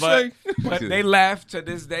 What you say? But they laugh to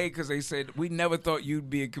this day because they said, we never thought you'd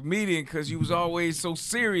be a comedian because you was always so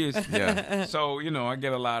serious. Yeah. So, I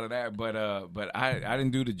get a lot of that, but I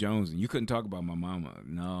didn't do the Joneses. You couldn't talk about my mama.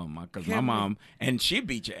 No, because my mom, and she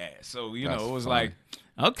beat your ass. So, it was like,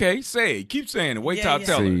 okay, say it. Keep saying it. Wait till I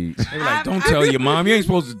tell her. They were like, don't tell your mom. You ain't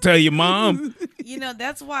supposed to tell your mom.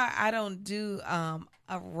 That's why I don't do a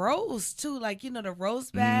roast, too. Like, the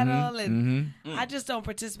roast battle. And I just don't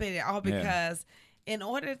participate at all because... In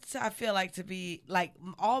order to, I feel like to be like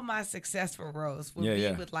all my successful roast would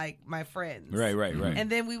be with like my friends, right, and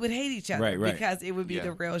then we would hate each other because it would be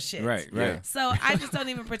the real shit, right. So I just don't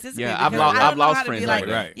even participate. I've lost friends like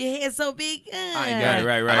right. Your head's so big. Right. I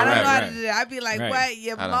don't know how to do that. I'd be like, what?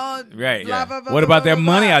 Your mom, right? Blah, blah, blah, what about blah, that blah,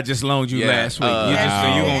 money blah. I just loaned you last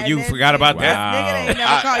week? You forgot about that? Nigga ain't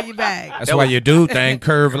never call you back. That's why you do thing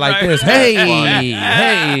curve like this. Hey.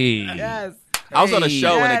 Yes. I was on a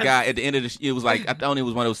show and a guy at the end of it was like I thought it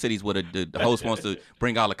was one of those cities where the host wants to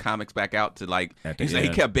bring all the comics back out to like. He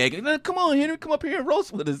kept begging, "Come on, Henry, come up here and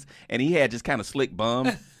roast with us." And he had just kind of slick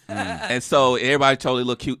bum. And so everybody totally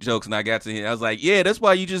looked cute jokes, and I got to him. I was like, "Yeah, that's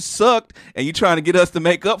why you just sucked, and you trying to get us to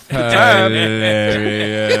make up for the time."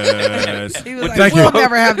 Hilarious. He was like, "We'll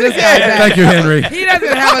never have this guy back." Thank you, Henry. He doesn't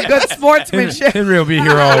have a good sportsmanship. Henry will be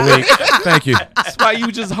here all week. Thank you. That's why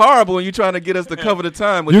you just horrible, and you trying to get us to cover the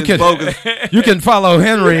time with this bogus. You can follow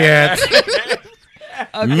Henry at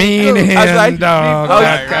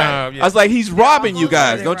meanhendog.com. I was like, he's robbing you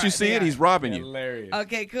guys. Don't you see it? He's robbing you. Hilarious.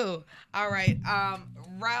 Okay, cool. All right.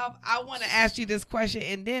 Ralph, I want to ask you this question,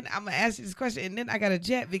 and then I'm going to ask you this question, and then I got a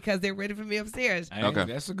jet because they're ready for me upstairs. Okay.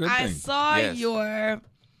 That's a good thing. I saw your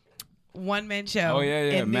one-man show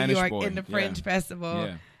in New York in the Fringe Festival.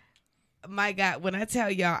 Yeah. My God, when I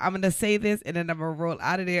tell y'all, I'm going to say this, and then I'm going to roll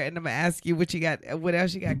out of there, and I'm going to ask you what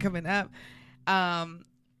else you got coming up.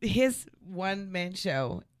 His one-man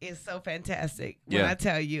show is so fantastic. When I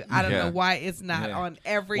tell you, I don't know why it's not on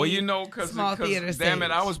every small theater stage. Damn it,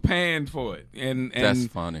 I was paying for it, and that's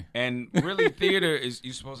funny. And really, theater is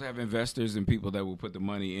you're supposed to have investors and people that will put the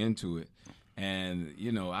money into it. And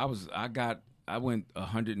I went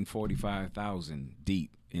 145,000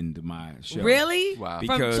 deep into my show. Really? Wow.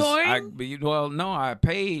 Because from touring? I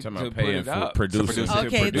paid to put it up. Producers.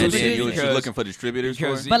 Okay, you were looking for distributors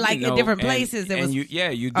but like in different places, you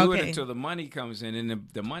do it until the money comes in, and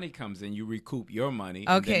the money comes in, you recoup your money,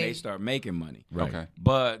 and then they start making money. Right. Okay.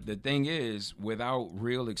 But the thing is, without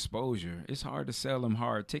real exposure, it's hard to sell them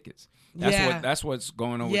hard tickets. That's what's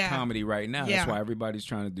going on with comedy right now. That's why everybody's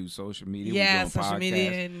trying to do social media. Yeah, social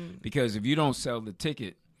media. Because if you don't sell the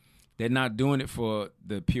ticket, they're not doing it for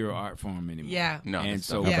the pure art form anymore. Yeah. No. And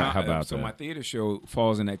so, how about so that? my theater show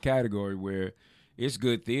falls in that category where it's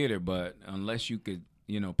good theater, but unless you could,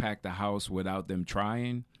 pack the house without them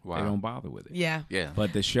trying, they don't bother with it. Yeah. Yeah.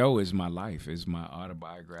 But the show is my life, is my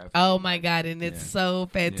autobiography. Oh my God, and it's so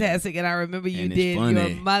fantastic. And I remember you And it's did funny. your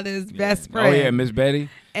mother's best friend. Oh yeah, Miss Betty.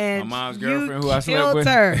 And my mom's you girlfriend who I slept killed with.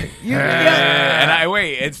 her. You killed her.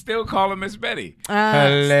 And and still call her Miss Betty.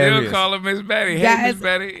 Hilarious. Still call her Miss Betty. Hey, Guys, Miss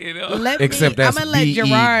Betty. Except that's I'm gonna let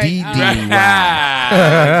Gerard. Betty.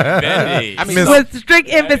 I mean, with strict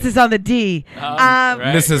emphasis on the D.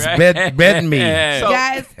 Mrs. Bedme.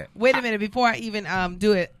 Guys, wait a minute before I even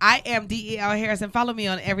do it. I am D.E.L. Harrison. Follow me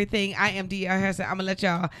on everything. I am D.E.L. Harrison. I'm gonna let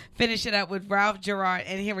y'all finish it up with Ralph Gerard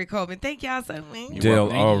and Henry Coleman. Thank y'all so much. Dale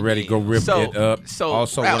already go rip it up. So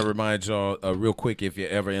also want to remind y'all real quick, if you're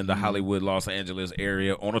ever in the Hollywood, Los Angeles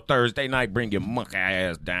area on a Thursday night, bring your monkey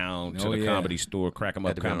ass down to the Comedy Store. Crack 'em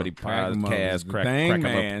Up Comedy Podcast. Crack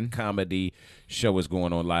 'em Up Comedy show is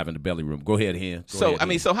going on live in the Belly Room. Go ahead, Hen. So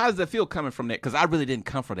how does it feel coming from that? Because I really didn't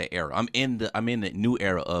come from that era. I'm in the new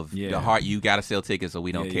era of the heart. You got to sell tickets, so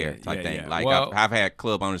we don't care type thing. Like I've had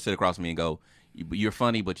club owners sit across from me and go, "You're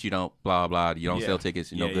funny, but you don't blah blah. You don't sell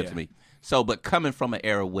tickets. You're no good to me." So, but coming from an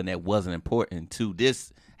era when that wasn't important to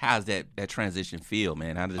this, how's that transition feel,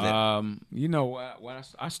 man? How does that? When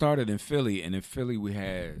I started in Philly, and in Philly we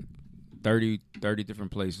had 30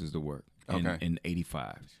 different places to work in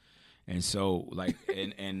 85. And so, like,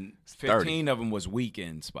 and 15 of them was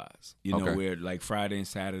weekend spots, where like Friday and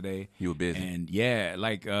Saturday. You were busy. And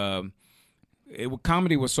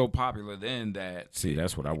comedy was so popular then that. See,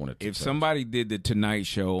 that's what I wanted to If somebody did the Tonight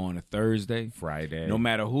Show on a Thursday, Friday, no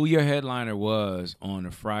matter who your headliner was on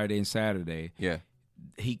a Friday and Saturday, that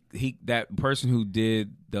person who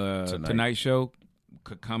did the Tonight Show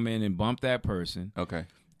could come in and bump that person,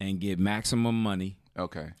 and get maximum money.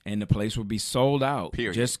 Okay. And the place would be sold out.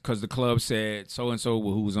 Period. Just because the club said so-and-so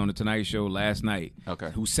who was on the Tonight Show last night,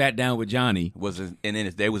 who sat down with Johnny. And then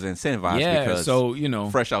they was incentivized because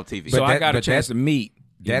fresh off TV. So I got a chance to meet.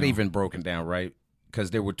 That even broken down, right?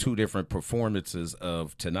 Because there were two different performances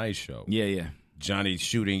of Tonight Show. Yeah. Johnny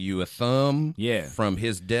shooting you a thumb from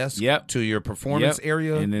his desk to your performance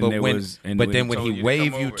area. And then when he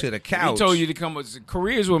waved you to the couch. He told you to come.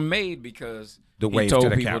 Careers were made because he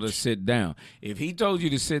told people to sit down. If he told you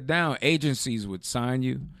to sit down, agencies would sign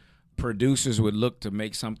you. Producers would look to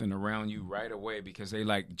make something around you right away because they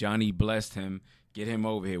like Johnny blessed him, get him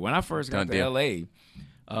over here. When I first got to L.A.,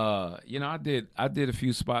 I did a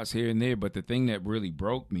few spots here and there, but the thing that really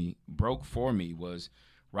broke for me was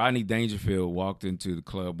Rodney Dangerfield walked into the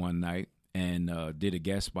club one night and did a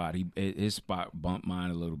guest spot. His spot bumped mine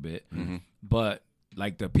a little bit, but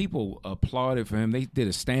like the people applauded for him. They did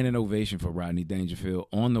a standing ovation for Rodney Dangerfield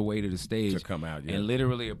on the way to the stage to come out, and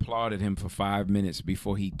literally applauded him for 5 minutes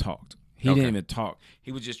before he talked. He didn't even talk.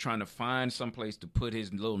 He was just trying to find some place to put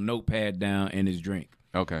his little notepad down and his drink.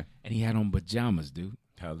 Okay. And he had on pajamas, dude.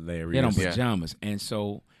 Hilarious. He had on pajamas, and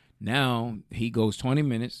so now he goes 20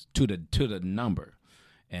 minutes to the number,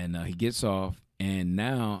 and he gets off, and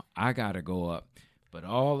now I gotta go up. But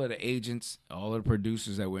all of the agents, all of the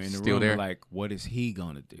producers that were in the Still room there? were like, what is he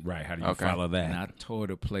gonna do? Right? How do you follow that? And I tore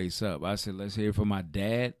the place up. I said, let's hear it from my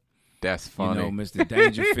dad. That's funny. You know, Mr.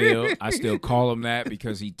 Dangerfield. I still call him that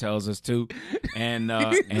because he tells us to. And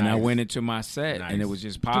and I went into my set, and it was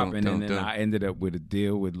just popping. And then I ended up with a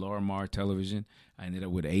deal with Lorimar Television. I ended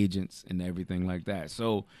up with agents and everything like that.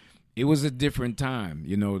 So it was a different time,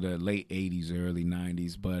 you know, the late 80s, early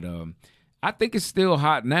 90s. But I think it's still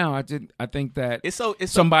hot now. I think that it's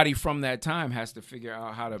somebody from that time has to figure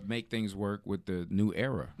out how to make things work with the new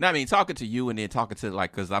era. No, I mean, talking to you and then talking to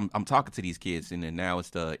because I'm talking to these kids, and then now it's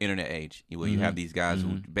the internet age where you have these guys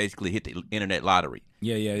who basically hit the internet lottery.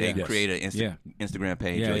 They create an Instagram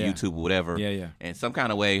page or YouTube or whatever. And some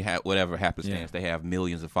kind of way, whatever happenstance, they have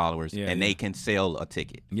millions of followers, and they can sell a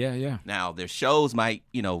ticket. Now their shows might,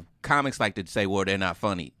 comics like to say, well, they're not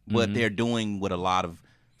funny, but they're doing what a lot of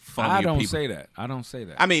I don't people. say that.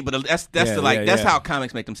 I mean, but that's how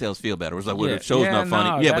comics make themselves feel better. It's like, well, the show's not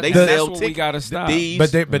funny. But they sell tickets. We gotta stop.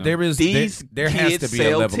 There has to be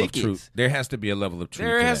a level of truth. There has to be a level of truth.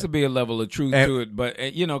 There has to be a level of truth to it, but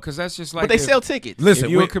because that's just like. But they sell tickets. Listen,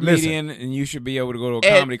 if you're a comedian and you should be able to go to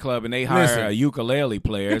a comedy club and they hire a ukulele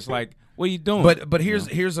player, it's like, what are you doing? But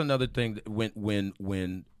here's another thing. When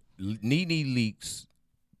NeNe Leakes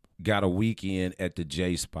got a weekend at the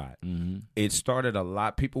J Spot, it started a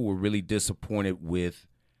lot. People were really disappointed with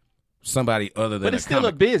somebody other than. But it's still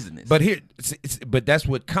a business. But that's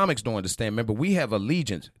what comics don't understand. Remember, we have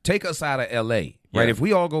allegiance. Take us out of L.A. Right? If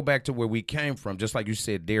we all go back to where we came from, just like you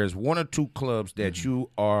said, there's one or two clubs that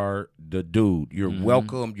you are the dude. You're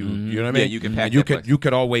welcome. You know what I mean? Yeah, you can pack you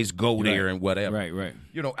could always go there and whatever. Right.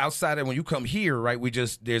 Outside of when you come here, right?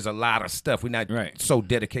 There's a lot of stuff. We're not so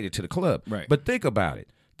dedicated to the club. Right. But think about it.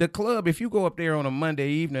 The club, if you go up there on a Monday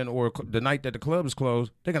evening or the night that the club is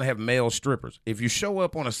closed, they're going to have male strippers. If you show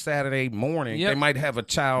up on a Saturday morning, they might have a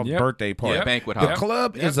child birthday party. Banquet hall. The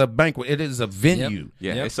club is a banquet. It is a venue.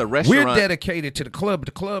 It's a restaurant. We're dedicated to the club, but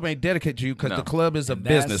the club ain't dedicated to you because the club is a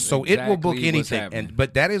business. So it will book anything.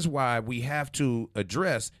 But that is why we have to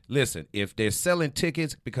address, listen, if they're selling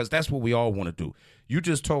tickets, because that's what we all want to do. You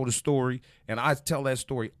just told a story, and I tell that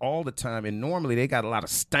story all the time, and normally they got a lot of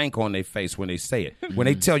stank on their face when they say it. When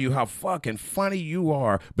they tell you how fucking funny you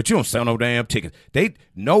are, but you don't sell no damn tickets. They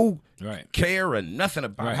care or nothing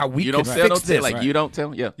about how we can fix this. You don't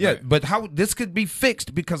tell? Yeah, but how this could be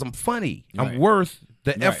fixed because I'm funny. I'm worth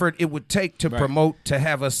the effort it would take to promote, to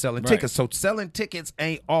have us selling tickets. So selling tickets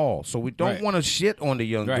ain't all. So we don't want to shit on the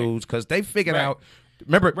young dudes because they figured out.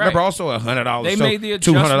 Remember also $100. They show, made the $200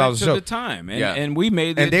 adjustment to show. the time, and we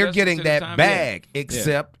made the and they're adjustment getting to the that time. bag.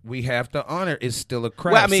 Except we have to honor it's still a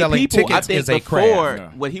craft. Well, I mean, selling people. tickets I think is a before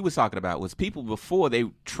craft. what he was talking about was people before they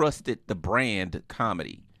trusted the brand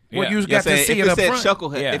comedy. Well, you got to see it up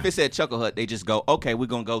front. If it said Chuckle Hut, they just go, okay, we're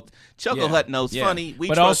gonna go. Chuckle Hut knows funny. We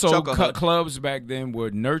but trust also Chuckle Hut. clubs back then were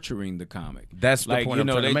nurturing the comic. That's the point.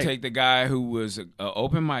 They take the guy who was an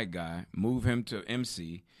open mic guy, move him to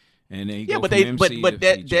MC. And then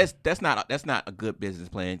that's not a good business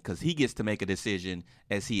plan because he gets to make a decision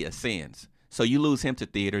as he ascends. So you lose him to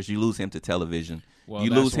theaters, you lose him to television. Well,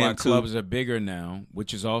 you that's lose why him clubs are bigger now,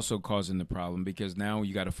 which is also causing the problem because now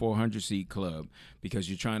you got a 400-seat club because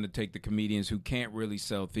you're trying to take the comedians who can't really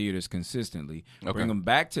sell theaters consistently, bring them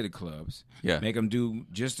back to the clubs, make them do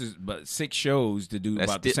but 6 shows to do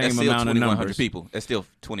about the same amount of numbers. People. That's still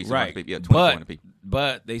 2,200 people. Yeah, 2,400 people.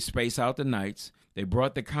 But they space out the nights. They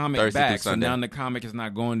brought the comic Thursday back, so now the comic is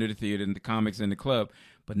not going to the theater and the comic's in the club.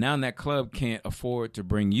 But now that club can't afford to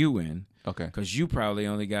bring you in because you probably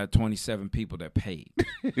only got 27 people that paid.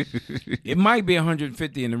 It might be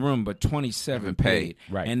 150 in the room, but 27 paid.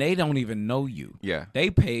 Right. And they don't even know you. Yeah.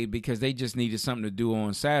 They paid because they just needed something to do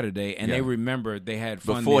on Saturday, and they remembered they had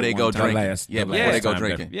fun before they go drinking. Before they go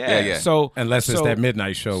drinking. Yeah. So unless it's that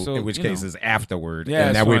midnight show, in which case it's afterward. Yeah,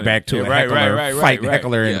 and now we're back to a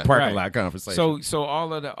heckler in the parking lot conversation. So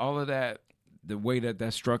all of that. The way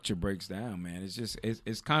that structure breaks down, man, it's just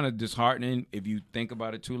it's kind of disheartening if you think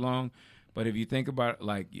about it too long. But if you think about it,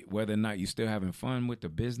 like whether or not you're still having fun with the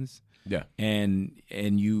business, and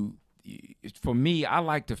you, for me, I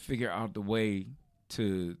like to figure out the way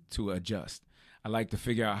to adjust. I like to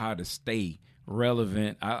figure out how to stay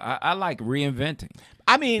relevant. I like reinventing.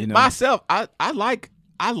 I mean, myself, I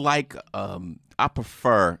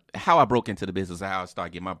prefer how I broke into the business, how I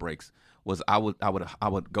started getting my breaks. Was I would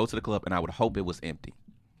go to the club and I would hope it was empty.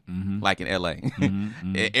 like in LA.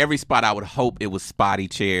 Every spot I would hope it was spotty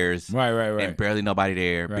chairs, right, and barely nobody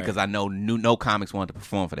there because I know no comics wanted to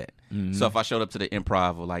perform for that. So if I showed up to the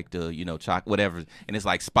Improv or like the Chalk whatever, and it's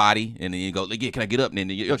like spotty, and then you go, yeah, can I get up? And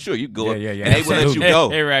then sure you go up, and they will let you go.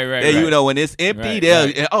 Right. You know, when it's empty,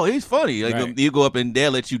 they'll he's funny. Like, you go up and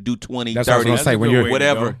they'll let you do 20, That's 30. What I was gonna say when you're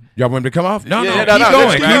whatever. Y'all want me to come off? No, Yeah, keep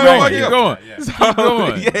going. Keep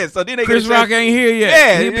going. Yeah, so then they Chris get a chance- Rock ain't here yet.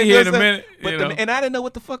 Yeah, He'll be here in a minute. But and I didn't know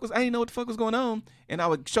what the fuck was. I didn't know what the fuck was going on. And I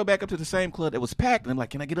would show back up to the same club that was packed, and I'm like,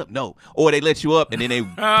 "Can I get up?" No. Or they let you up, and then they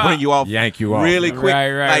bring you off, yank you off really quick.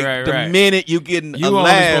 Right. The minute you getting you a only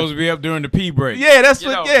laugh, supposed to be up during the pee break. yeah, that's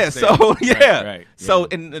what. Yeah, so yeah, Right. So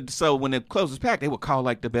so when the clubs was packed, they would call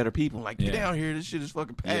like the better people, like get down here. This shit is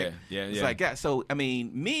fucking packed. Yeah. It's like that. So I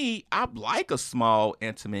mean, I like a small,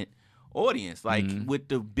 intimate audience. Like with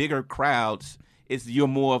the bigger crowds. You're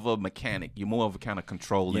more of a mechanic. You're more of a kind of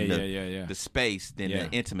controlling the space than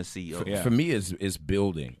the intimacy of For me, it's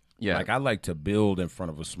building. Yeah. Like I like to build in front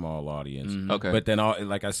of a small audience. Okay. But then,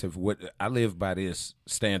 like I said, what I live by this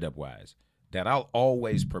stand-up wise, that I'll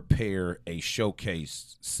always prepare a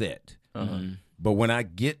showcase set. But when I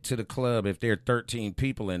get to the club, if there are 13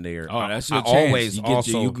 people in there, that's your I chance. always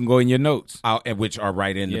you can go in your notes, which are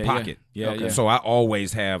right in the pocket. Yeah. So I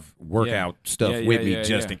always have workout stuff with me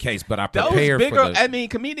just in case. But I prepare those bigger, for the. I mean,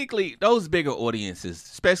 comedically, those bigger audiences,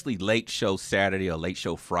 especially late show Saturday or late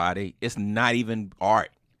show Friday, it's not even art.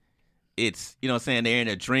 It's, you know what I'm saying, they're in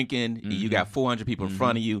there drinking, you got 400 people in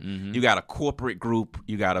front of you, you got a corporate group,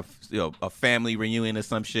 you got a family reunion or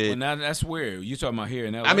some shit. Well, now that's weird. You talking about here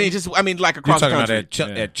in LA? I mean, like across the country.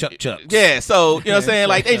 At Chuck Chuck's. Yeah, so, you know what I'm saying,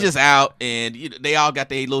 like they just out and they all got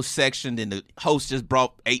their little section and the host just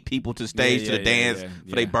brought 8 people to the stage to the dance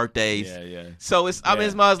for their birthdays. Yeah. So it's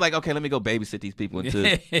it's more like, okay, let me go babysit these people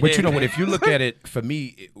until. But you know what, if you look at it, for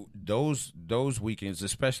me, those weekends,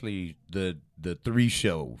 especially the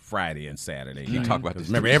 3-show Friday and Saturday. You talk about this.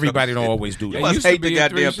 Remember, everybody don't always do that. You must hate the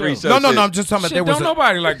goddamn 3-show. No, I'm just talking about there was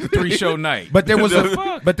nobody like the 3-show night. But there was an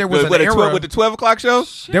era with the 12 o'clock show.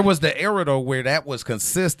 There was the era though where that was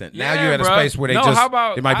consistent. Now you're at a bro. space where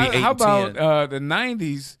it might be 8 how and 10. about the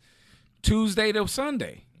 90s, Tuesday to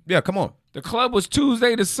Sunday? Yeah, come on. The club was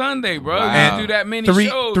Tuesday to Sunday, bro. Wow. You didn't do that many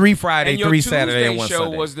shows. 3 Friday, and your 3 Saturday, and 1 Tuesday show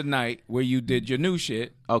Sunday. was the night where you did your new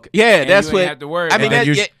shit. Okay, yeah, And that's you what. ain't have to worry I mean, about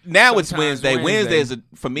it. now it's Sometimes Wednesday. Wednesday is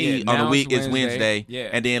for Yeah, me on now the week it's is Wednesday. Wednesday. Yeah.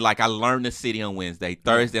 And then like I learn the city on Wednesday.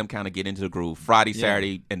 Thursday I'm kind of getting into the groove. Friday,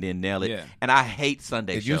 Saturday, and then nail it. Yeah. And I hate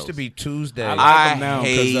Sunday It shows. used to be Tuesday. I I like them now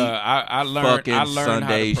hate I learned fucking how to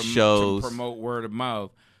Sunday shows. to promote word of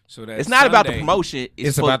mouth. So that It's not about the Sunday- promotion.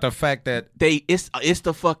 It's about the fact that it's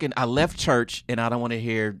the fucking I left church and I don't want to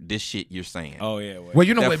hear this shit you're saying. Oh yeah. well,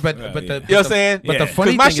 you know That- what, but You know what I'm saying? But the Yeah.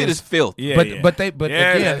 funny my thing shit is filth. Yeah, but yeah. but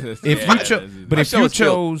Yeah, again, that's- if yeah, you that's- but my if show you is filth.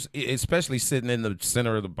 chose, especially sitting in the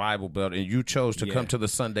center of the Bible Belt, and you chose to come to the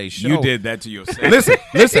Sunday show, You did that to yourself.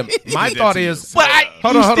 Listen. My did thought to is, But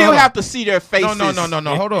hold you on, still hold on. have to see their faces.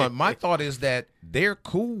 No. Hold on. My thought is that they're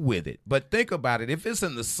cool with it, but think about it. If it's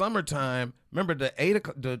in the summertime, remember the 8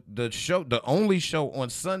 o'clock, the show, the only show on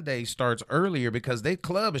Sunday starts earlier because their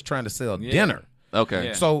club is trying to sell dinner. Okay.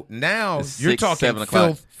 Yeah. So now It's you're 6, talking 7 o'clock.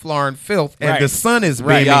 filth, Florn filth, and Right. the sun is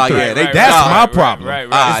Right. beaming Yeah, through. yeah, they- That's right, my right, problem. right,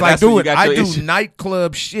 right. It's like, that's when you dude, got I your do issue.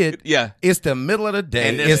 nightclub shit. Yeah. It's the middle of the day.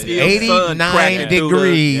 And there's It's still sun 89 cracking through the-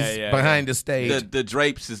 degrees Yeah. behind the stage. The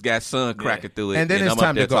drapes has got sun cracking through it, And then it's I'm time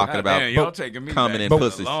up there to go. talking about Damn, y'all taking me coming back in to a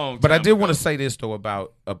pussies. long But I time did ago. want to say this though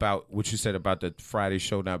about what you said about the Friday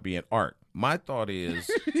show not being art. My thought is,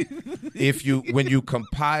 when you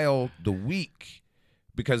compile the week,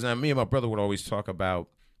 because now me and my brother would always talk about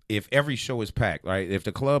if every show is packed, right? If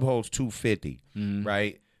the club holds 250,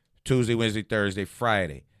 right? Tuesday, Wednesday, Thursday,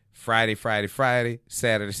 Friday,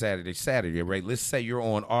 Saturday, right? Let's say you're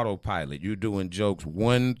on autopilot. You're doing jokes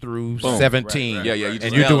 1 through 17. right, Yeah, you just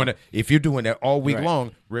and you're nail doing it. If you're doing that all week Right.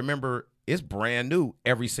 long, remember it's brand new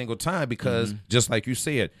every single time because just like you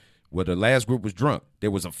said, well, the last group was drunk. There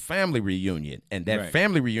was a family reunion, and that Right.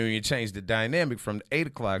 family reunion changed the dynamic from the 8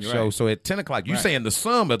 o'clock show. Right. So at 10 o'clock, you're Right. saying the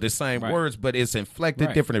sum of the same Right. words, but it's inflected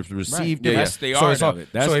Right. different, it's received Yeah, different. that's the So art it's all- of it.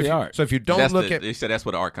 That's so the if you- art. So if you don't That's look at they said that's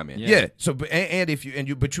where the art come in. yeah. So, and if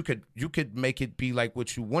you could make it be like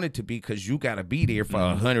what you want it to be because you got to be there for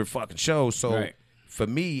 100 fucking shows. So Right. for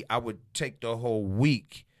me, I would take the whole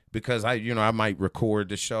week because I might record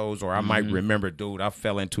the shows or I might remember, dude, I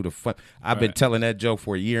fell into the fun. I've been telling that joke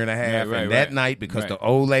for a year and a half, Right, and that right. night because Right. the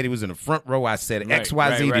old lady was in the front row, I said Right,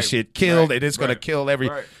 XYZ, the right, shit killed, right, and it's gonna right, kill every.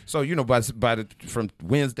 right. So from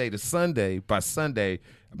Wednesday to Sunday, by Sunday.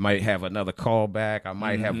 I might have another callback. I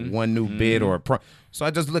might have Mm-hmm. one new bit or a so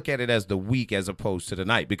I just look at it as the week as opposed to the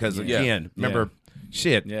night because again, remember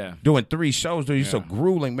shit. Yeah. Doing 3 shows, dude, you're so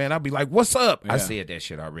grueling, man. I'll be like, "What's up?" I said that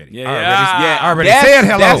shit already. I already said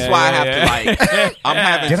hello. That's why I have to like. I'm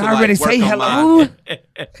having Did to I already like, say work hello?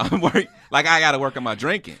 I'm working. Like I got to work on my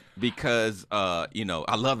drinking because you know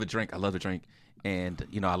I love to drink. And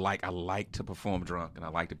you know I like to perform drunk and I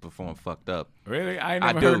like to perform fucked up. Really? I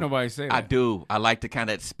never heard nobody say that. I do. I like to kind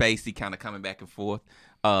of spacey, kind of coming back and forth.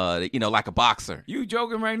 You know, like a boxer. You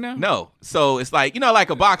joking right now? No. So it's like, you know, like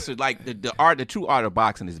a boxer, like the true art of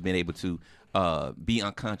boxing has been able to be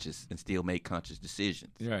unconscious and still make conscious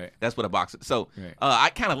decisions. Right. That's what a boxer. So I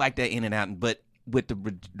kind of like that in and out, but with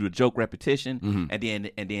the joke repetition, and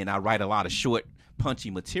then I write a lot of short, punchy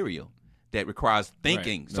material that requires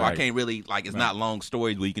thinking. So I can't really like it's not long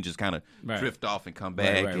stories where you can just kind of drift off and come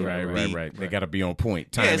back. Right. They got to be on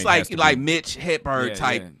point. Yeah, it's like Mitch Hedberg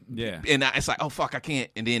type. Yeah. And it's like, oh fuck, I can't.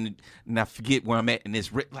 And then I forget where I'm at, and it's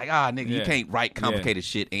like, nigga, you can't write complicated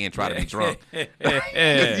shit and try to be drunk.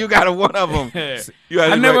 You got a one of them.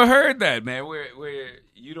 I never heard that, man. Where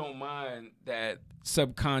you don't mind that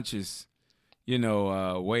subconscious, you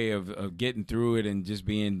know, way of getting through it and just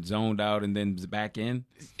being zoned out and then back in.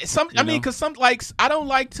 Because I don't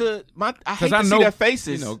like to. I hate to see their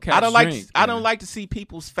faces. You know, I don't like to see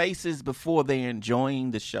people's faces before they're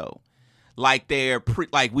enjoying the show, like they're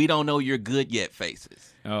like we don't know you're good yet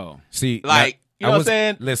faces. Oh, see, like you know what I'm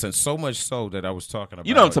saying? Listen, so much so that I was talking about.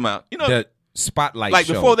 You know what I'm talking about? You know the spotlight, like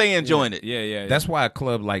show. before they enjoying it. Yeah. That's why a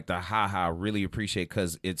club like the Ha Ha really appreciate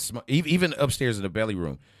because it's even upstairs in the belly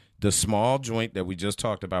room. The small joint that we just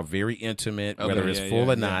talked about, very intimate, whether it's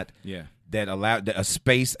full or not, that allowed a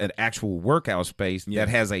space, an actual workout space that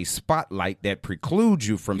has a spotlight that precludes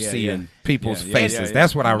you from seeing people's faces.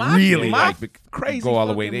 That's what I really like. Crazy go all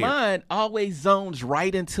the way there. Mine always zones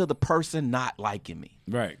right into the person not liking me.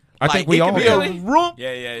 Right. I think we all be a room.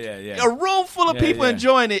 Yeah. A room full of people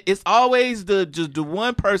enjoying it. It's always the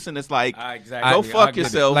one person that's like, go fuck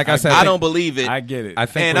yourself. Like I said, I don't believe it. I get it.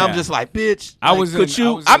 I'm just like, bitch.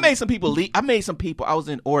 I made some people leave. I made some people. I was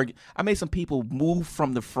in Oregon. I made some people move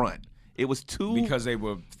from the front. It was too because they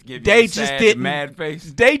were giving they you just didn't mad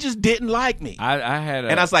face. They just didn't like me. I had,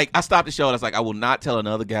 and I was like, I stopped the show. And I was like, I will not tell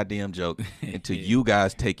another goddamn joke until you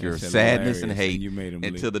guys take your sadness and hate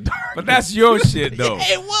into the dark. But that's your shit though.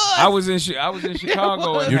 It was. I was in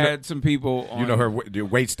Chicago and had some people. You know, her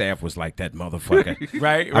wait staff was like that motherfucker.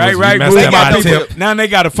 right. Now they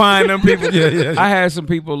got to find them people. I had some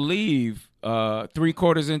people leave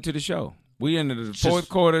 3/4 into the show. We ended the fourth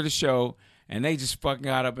quarter of the show. And they just fucking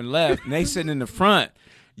got up and left. And they sitting in the front.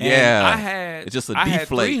 And I had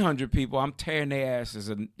 300 people. I'm tearing their asses,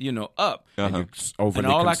 up. And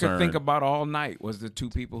all I could think about all night was the 2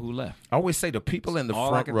 people who left. I always say the people in the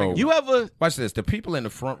front row. Watch this. The people in the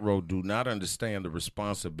front row do not understand the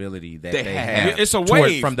responsibility that they have. It's a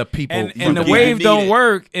wave from the people. And the wave don't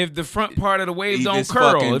work if the front part of the wave don't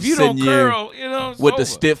curl. If you don't curl, it's with over. The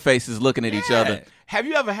stiff faces looking at each other. Have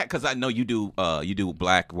you ever had? Because I know you do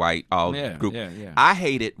black, white, all group. Yeah. I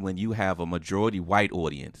hate it when you have a majority white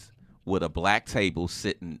audience with a black table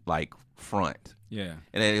sitting like front. Yeah.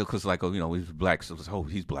 And then because he's black, so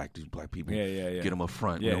he's black. These black people. Get him up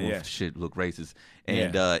front. Shit look racist.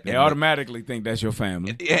 And they automatically think that's your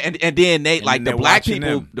family. And then they the black people.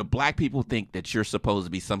 Them. The black people think that you're supposed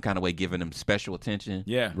to be some kind of way giving them special attention.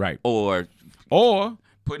 Yeah. Right. Or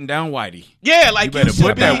putting down Whitey. Yeah, like you better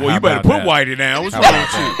put that. Well, you better put Whitey down. What's wrong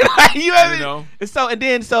with you? You know.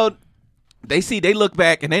 So they look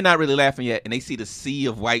back and they're not really laughing yet, and they see the sea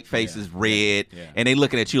of white faces, red, and they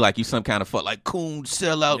looking at you like you some kind of like coon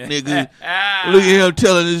sellout nigga. Look at him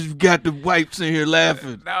telling us you got the whites in here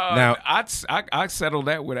laughing. Now I settle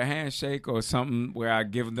that with a handshake or something where I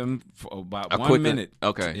give them for about 1 minute.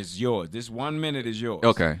 Okay, it's yours. This 1 minute is yours.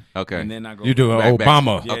 Okay, and then I go. You do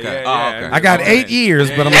Obama. Yeah, okay, okay. I got 8 years,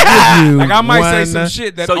 but I'm gonna give you. Like I might say some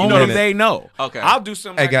shit that only they know. Okay, I'll do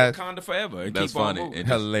something like Wakanda Forever. And that's keep funny. On moving.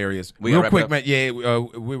 Hilarious. Real quick, man. Yeah,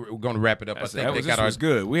 we're going to wrap it up. I think this was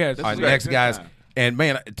good. We had our next guys. And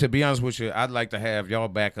man, to be honest with you, I'd like to have y'all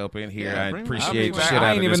back up in here. I appreciate the shit out of this conversation.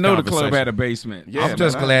 I didn't even know the club had a basement. Yeah, I'm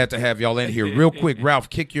just glad to have y'all in here. Real quick, Ralph,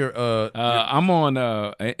 kick your. I'm on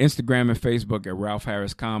Instagram and Facebook at Ralph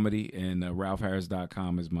Harris Comedy, and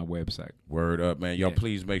RalphHarris.com is my website. Word up, man. Y'all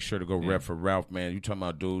please make sure to go rep for Ralph, man. You talking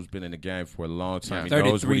about dude's been in the game for a long time. He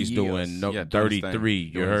knows what he's doing.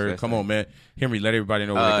 33. You heard? Come on, man. Henry, let everybody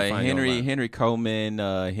know where they can find you. Henry Coleman,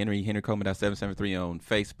 Henry Coleman.773 on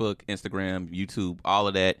Facebook, Instagram, YouTube. All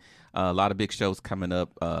of that. A lot of big shows coming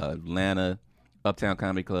up. Atlanta, Uptown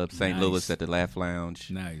Comedy Club, St. Louis at the Laugh Lounge.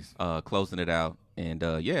 Nice. Closing it out. And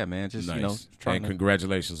yeah, man, just nice. trying and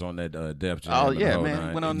congratulations on that Def Jam. Oh yeah,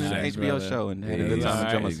 man, went on the HBO show and had a good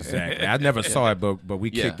time. Exactly. I never saw it, but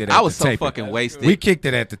we kicked it. I was so fucking wasted. We kicked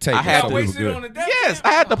it at the tape. I had to wasted on the Def Jam.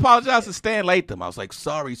 I had to apologize to Stan Latham. I was like,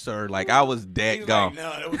 sorry, sir. Like I was dead gone. Like,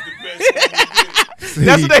 no, that was the best.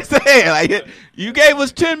 That's what they said. Like you gave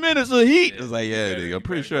us 10 minutes of heat. It's like, yeah, nigga, I'm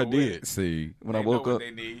pretty sure I did. See, when I woke up.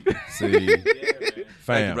 See, fam.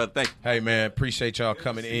 Thank you, brother. Thank you. Hey, man, appreciate y'all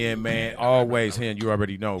coming in, man. Always, Hen, you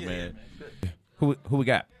already know, man. Who we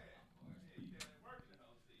got?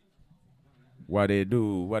 What they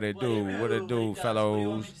do,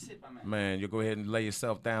 fellows? Man, you go ahead and lay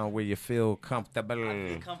yourself down where you feel comfortable. I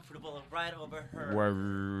feel comfortable right over her.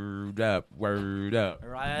 Word up.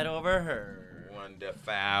 Right over her.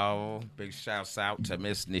 Wonderful. Big shouts out to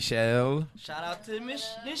Miss Nichelle. Shout out to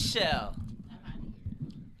Miss Nichelle.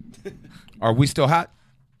 Are we still hot?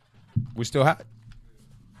 We still hot?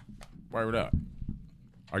 Word up.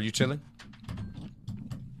 Are you chilling?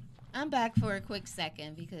 I'm back for a quick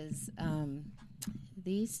second because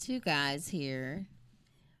these two guys here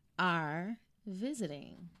are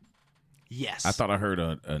visiting. Yes. I thought I heard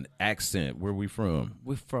an accent. Where we from?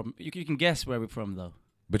 We're from. You can guess where we're from, though.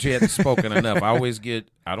 But you hadn't spoken enough. I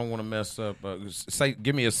don't want to mess up.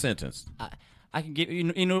 Give me a sentence. I can give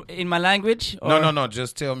you in my language. Or? No.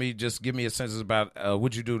 Just give me a sentence about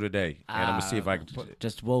what'd you do today, and I'm gonna see if I can put it.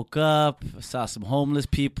 Just woke up, saw some homeless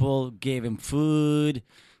people, gave him food,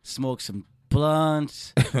 smoked some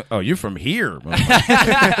blunts. Oh, you're from here.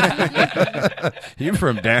 You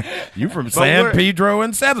from San Pedro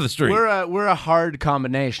and 7th Street. We're a hard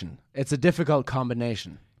combination. It's a difficult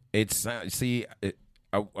combination. It's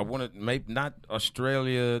I want to maybe not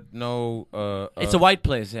Australia. No, it's a white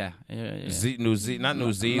place. Yeah. New Zealand, not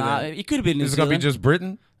New Zealand. Nah, it could have been New Is it Zealand. gonna be just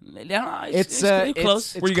Britain? Yeah, it's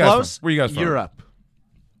close. Where you guys from? Europe.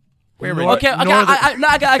 Okay.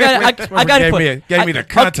 I got it for you. Gave me the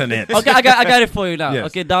continent. Okay, I got it for you now. Yes.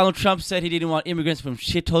 Okay, Donald Trump said he didn't want immigrants from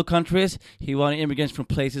shithole countries. He wanted immigrants from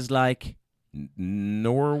places like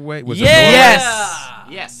Norway. Was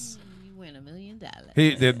Yes. You win $1 million.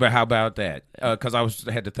 He did, but how about that? Because I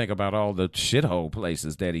had to think about all the shithole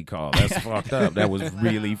places that he called. That's fucked up. That was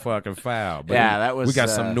really fucking foul. But that was. We got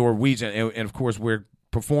some Norwegian, and of course we're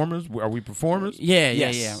performers. Are we performers? Yeah.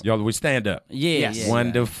 Y'all, we stand up. Yeah.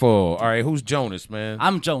 Wonderful. All right, who's Jonas, man?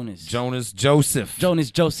 I'm Jonas. Jonas Joseph. Jonas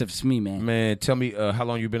Joseph's me, man. Man, tell me how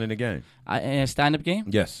long you been in the game? Stand-up game?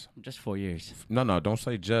 Yes. Just 4 years. No, don't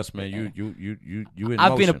say just, man. You in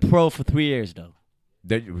I've been a motion. pro for 3 years, though.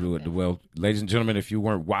 Well, ladies and gentlemen, if you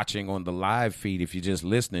weren't watching on the live feed, if you're just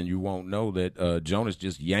listening, you won't know that Jonas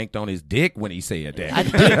just yanked on his dick when he said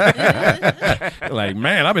that. Like,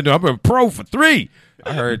 man, I've been a pro for 3.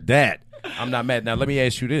 I heard that. I'm not mad. Now, let me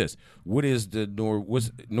ask you this. What is the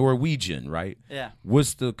what's Norwegian, right? Yeah.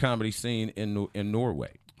 What's the comedy scene in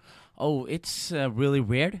Norway? Oh, it's really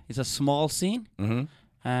weird. It's a small scene,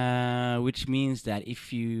 which means that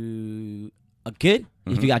if you are good,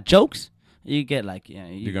 if you got jokes, you get like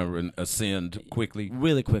you're gonna ascend quickly,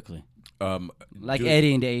 really quickly. Like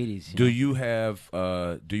Eddie in the 80s. Do you have?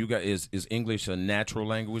 Do you guys? Is English a natural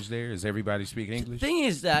language there? Does everybody speak English? The thing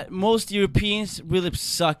is that most Europeans really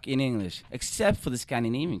suck in English, except for the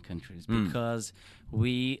Scandinavian countries, because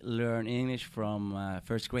we learn English from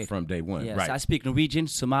first grade. From day one, yes, right? I speak Norwegian,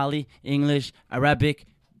 Somali, English, Arabic.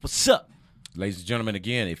 What's up? Ladies and gentlemen,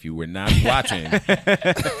 again, if you were not watching,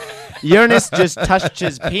 Jonas just touched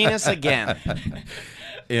his penis again.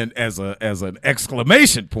 And as an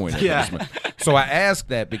exclamation point. Yeah. So I asked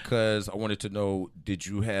that because I wanted to know, did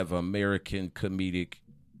you have American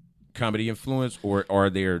comedy influence, or are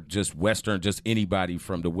there just Western, just anybody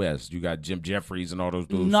from the West? You got Jim Jeffries and all those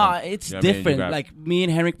dudes. No, it's different. Like me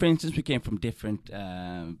and Henrik, for instance, we came from different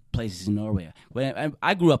places in Norway. When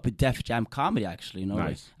I grew up with Def Jam comedy, actually. In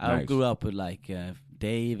Norway. I grew up with like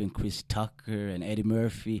Dave and Chris Tucker and Eddie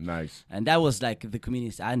Murphy. Nice. And that was like the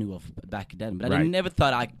comedians I knew of back then. But I never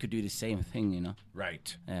thought I could do the same thing, you know?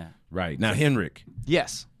 Right. Yeah. Right. Now, Henrik.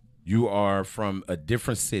 Yes. You are from a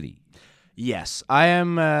different city. Yes. I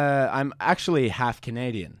am. I'm actually half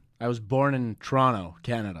Canadian. I was born in Toronto,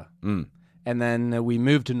 Canada. And then we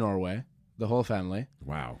moved to Norway, the whole family.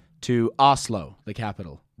 Wow. To Oslo, the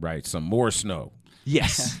capital. Right. Some more snow.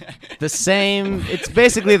 Yes. The same. It's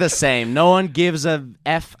basically the same. No one gives a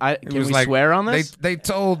F. Can we swear on this? They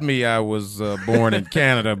told me I was born in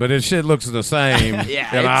Canada, but it shit looks the same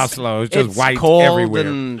in Oslo. It's just white cold everywhere.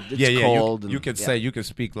 And it's cold. You can say, you can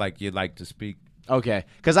speak like you like to speak. Okay.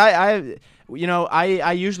 Because I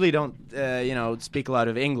usually don't, speak a lot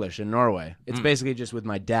of English in Norway. It's basically just with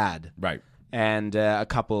my dad. Right. And a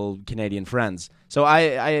couple Canadian friends. So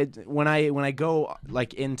I when I go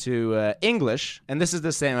like into English, and this is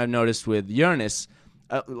the same I've noticed with Jonas.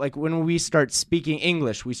 Like when we start speaking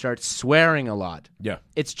English, we start swearing a lot. Yeah,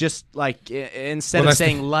 it's just like instead of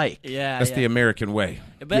saying that's the American way.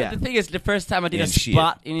 But the thing is, the first time I did a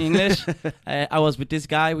spot in English, I was with this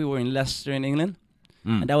guy. We were in Leicester in England,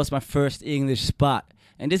 and that was my first English spot.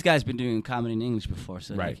 And this guy's been doing comedy in English before,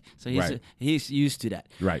 so he's used to that.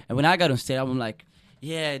 Right. And when I got on stage, I'm like,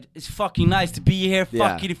 yeah, it's fucking nice to be here.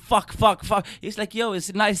 Fuck you, fuck. It's like, yo, it's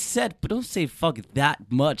a nice set, but don't say fuck that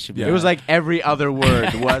much. Yeah. It was like every other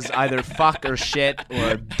word was either fuck or shit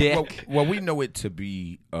or dick. Well, we know it to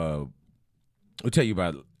be. I'll tell you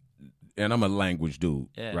about, and I'm a language dude,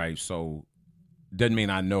 right? So. Doesn't mean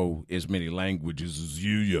I know as many languages as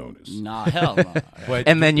you, Jonas. Nah, hell no. But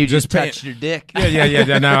and then you just touched your dick.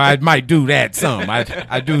 Yeah. Now I might do that some.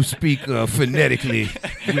 I do speak phonetically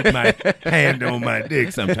with my hand on my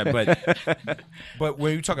dick sometimes. But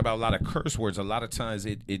when you talk about a lot of curse words, a lot of times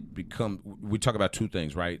it becomes. We talk about two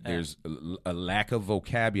things, right? There's a lack of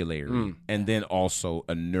vocabulary, and then also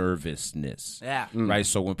a nervousness. Yeah. Right.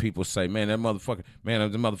 So when people say, "Man, that motherfucker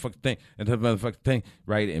thing," and that motherfucking thing,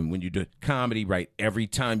 right? And when you do comedy, right? Every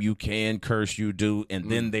time you can curse, you do, and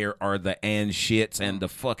then there are the and shits and the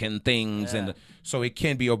fucking things, and so it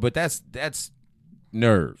can be. But that's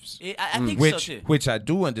nerves. I think so too. Which I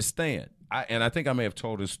do understand. I think I may have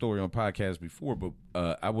told this story on podcast before, but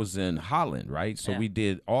I was in Holland, right? So we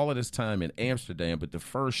did all of this time in Amsterdam, but the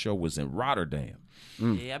first show was in Rotterdam.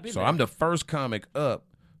 Yeah, so I'm the first comic up,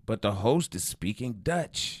 but the host is speaking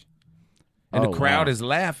Dutch. And the crowd is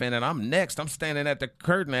laughing, and I'm next. I'm standing at the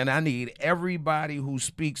curtain, and I need everybody who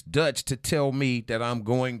speaks Dutch to tell me that I'm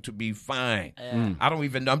going to be fine.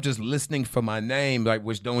 I'm just listening for my name, like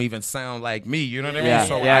which don't even sound like me. You know what I mean?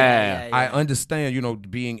 So I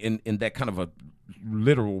understand, being in that kind of a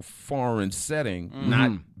literal foreign setting,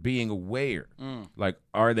 not being aware. Like,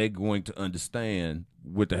 are they going to understand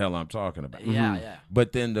what the hell I'm talking about? Yeah.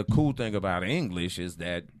 But then the cool thing about English is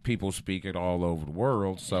that people speak it all over the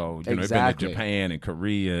world. So, they've been to Japan and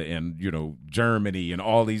Korea and, Germany and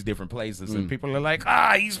all these different places. And people are like,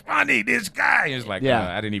 he's funny, this guy. And it's like,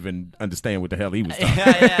 I didn't even understand what the hell he was talking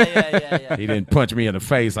about. He didn't punch me in the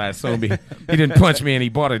face. I assume he didn't punch me and he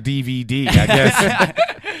bought a DVD, I guess.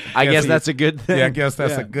 I guess that's a good thing. Yeah, I guess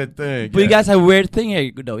that's a good thing. But you guys have a weird thing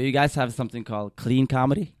here, though. You guys have something called clean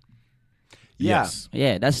comedy. Yes.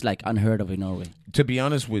 Yeah, that's like unheard of in Norway. To be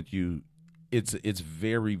honest with you, it's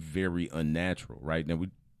very, very unnatural, right? Now, we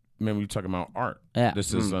were talking about art. Yeah.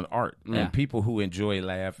 This is an art. Yeah. And people who enjoy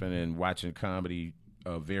laughing and watching comedy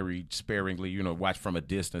very sparingly, watch from a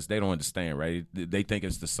distance, they don't understand, right? They think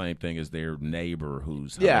it's the same thing as their neighbor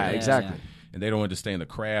who's exactly. And they don't understand the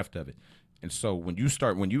craft of it. And so when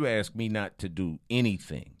you ask me not to do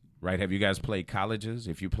anything, right? Have you guys played colleges?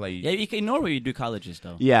 If you play, in Norway you do colleges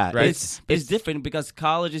though. Yeah, right. It's different because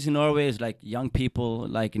colleges in Norway is like young people,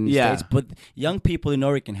 like in the States. But young people in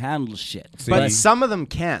Norway can handle shit. But some of them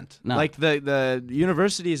can't. No. Like the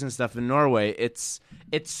universities and stuff in Norway, it's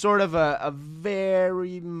sort of a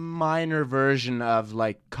very minor version of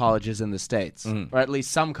like colleges in the States, or at least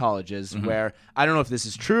some colleges where I don't know if this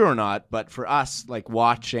is true or not, but for us, like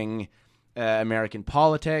watching American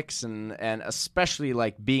politics and especially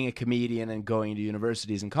like being a comedian and going to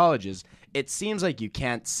universities and colleges, it seems like you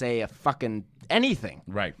can't say a fucking anything.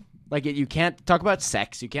 Right. Like you can't talk about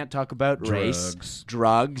sex, you can't talk about race,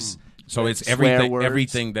 drugs. So it's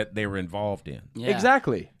everything that they were involved in. Yeah.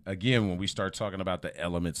 Exactly. Again, when we start talking about the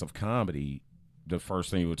elements of comedy, the first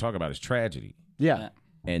thing we'll talk about is tragedy. Yeah.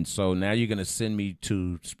 And so now you're going to send me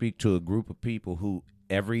to speak to a group of people who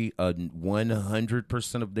every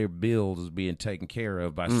 100% of their bills is being taken care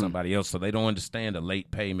of by somebody else, so they don't understand a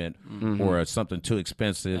late payment or something too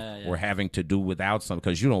expensive or having to do without something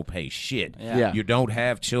because you don't pay shit. You don't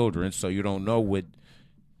have children, so you don't know what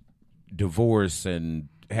divorce and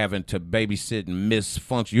having to babysit and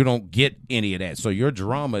misfunction. You don't get any of that, so your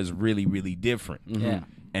drama is really, really different.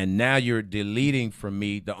 And now you're deleting from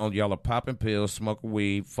me y'all are popping pills, smoking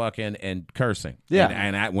weed, fucking, and cursing. Yeah.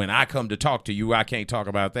 And when I come to talk to you, I can't talk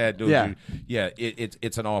about that, dude. Yeah.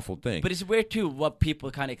 It's an awful thing. But it's weird too what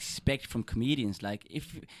people kind of expect from comedians. Like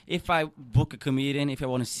if I book a comedian, if I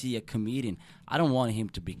want to see a comedian, I don't want him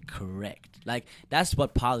to be correct. Like that's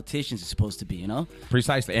what politicians are supposed to be,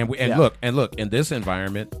 Precisely. And look, in this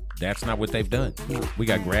environment, that's not what they've done. We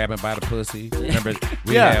got grabbing by the pussy. Remember,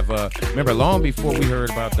 remember long before we heard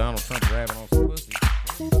about Donald Trump grabbing on some pussy.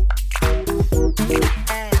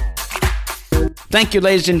 Thank you,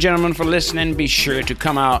 ladies and gentlemen, for listening. Be sure to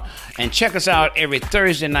come out and check us out every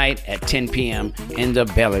Thursday night at 10 p.m. in the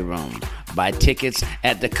Belly Room. Buy tickets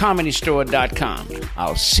at thecomedystore.com.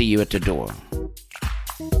 I'll see you at the door.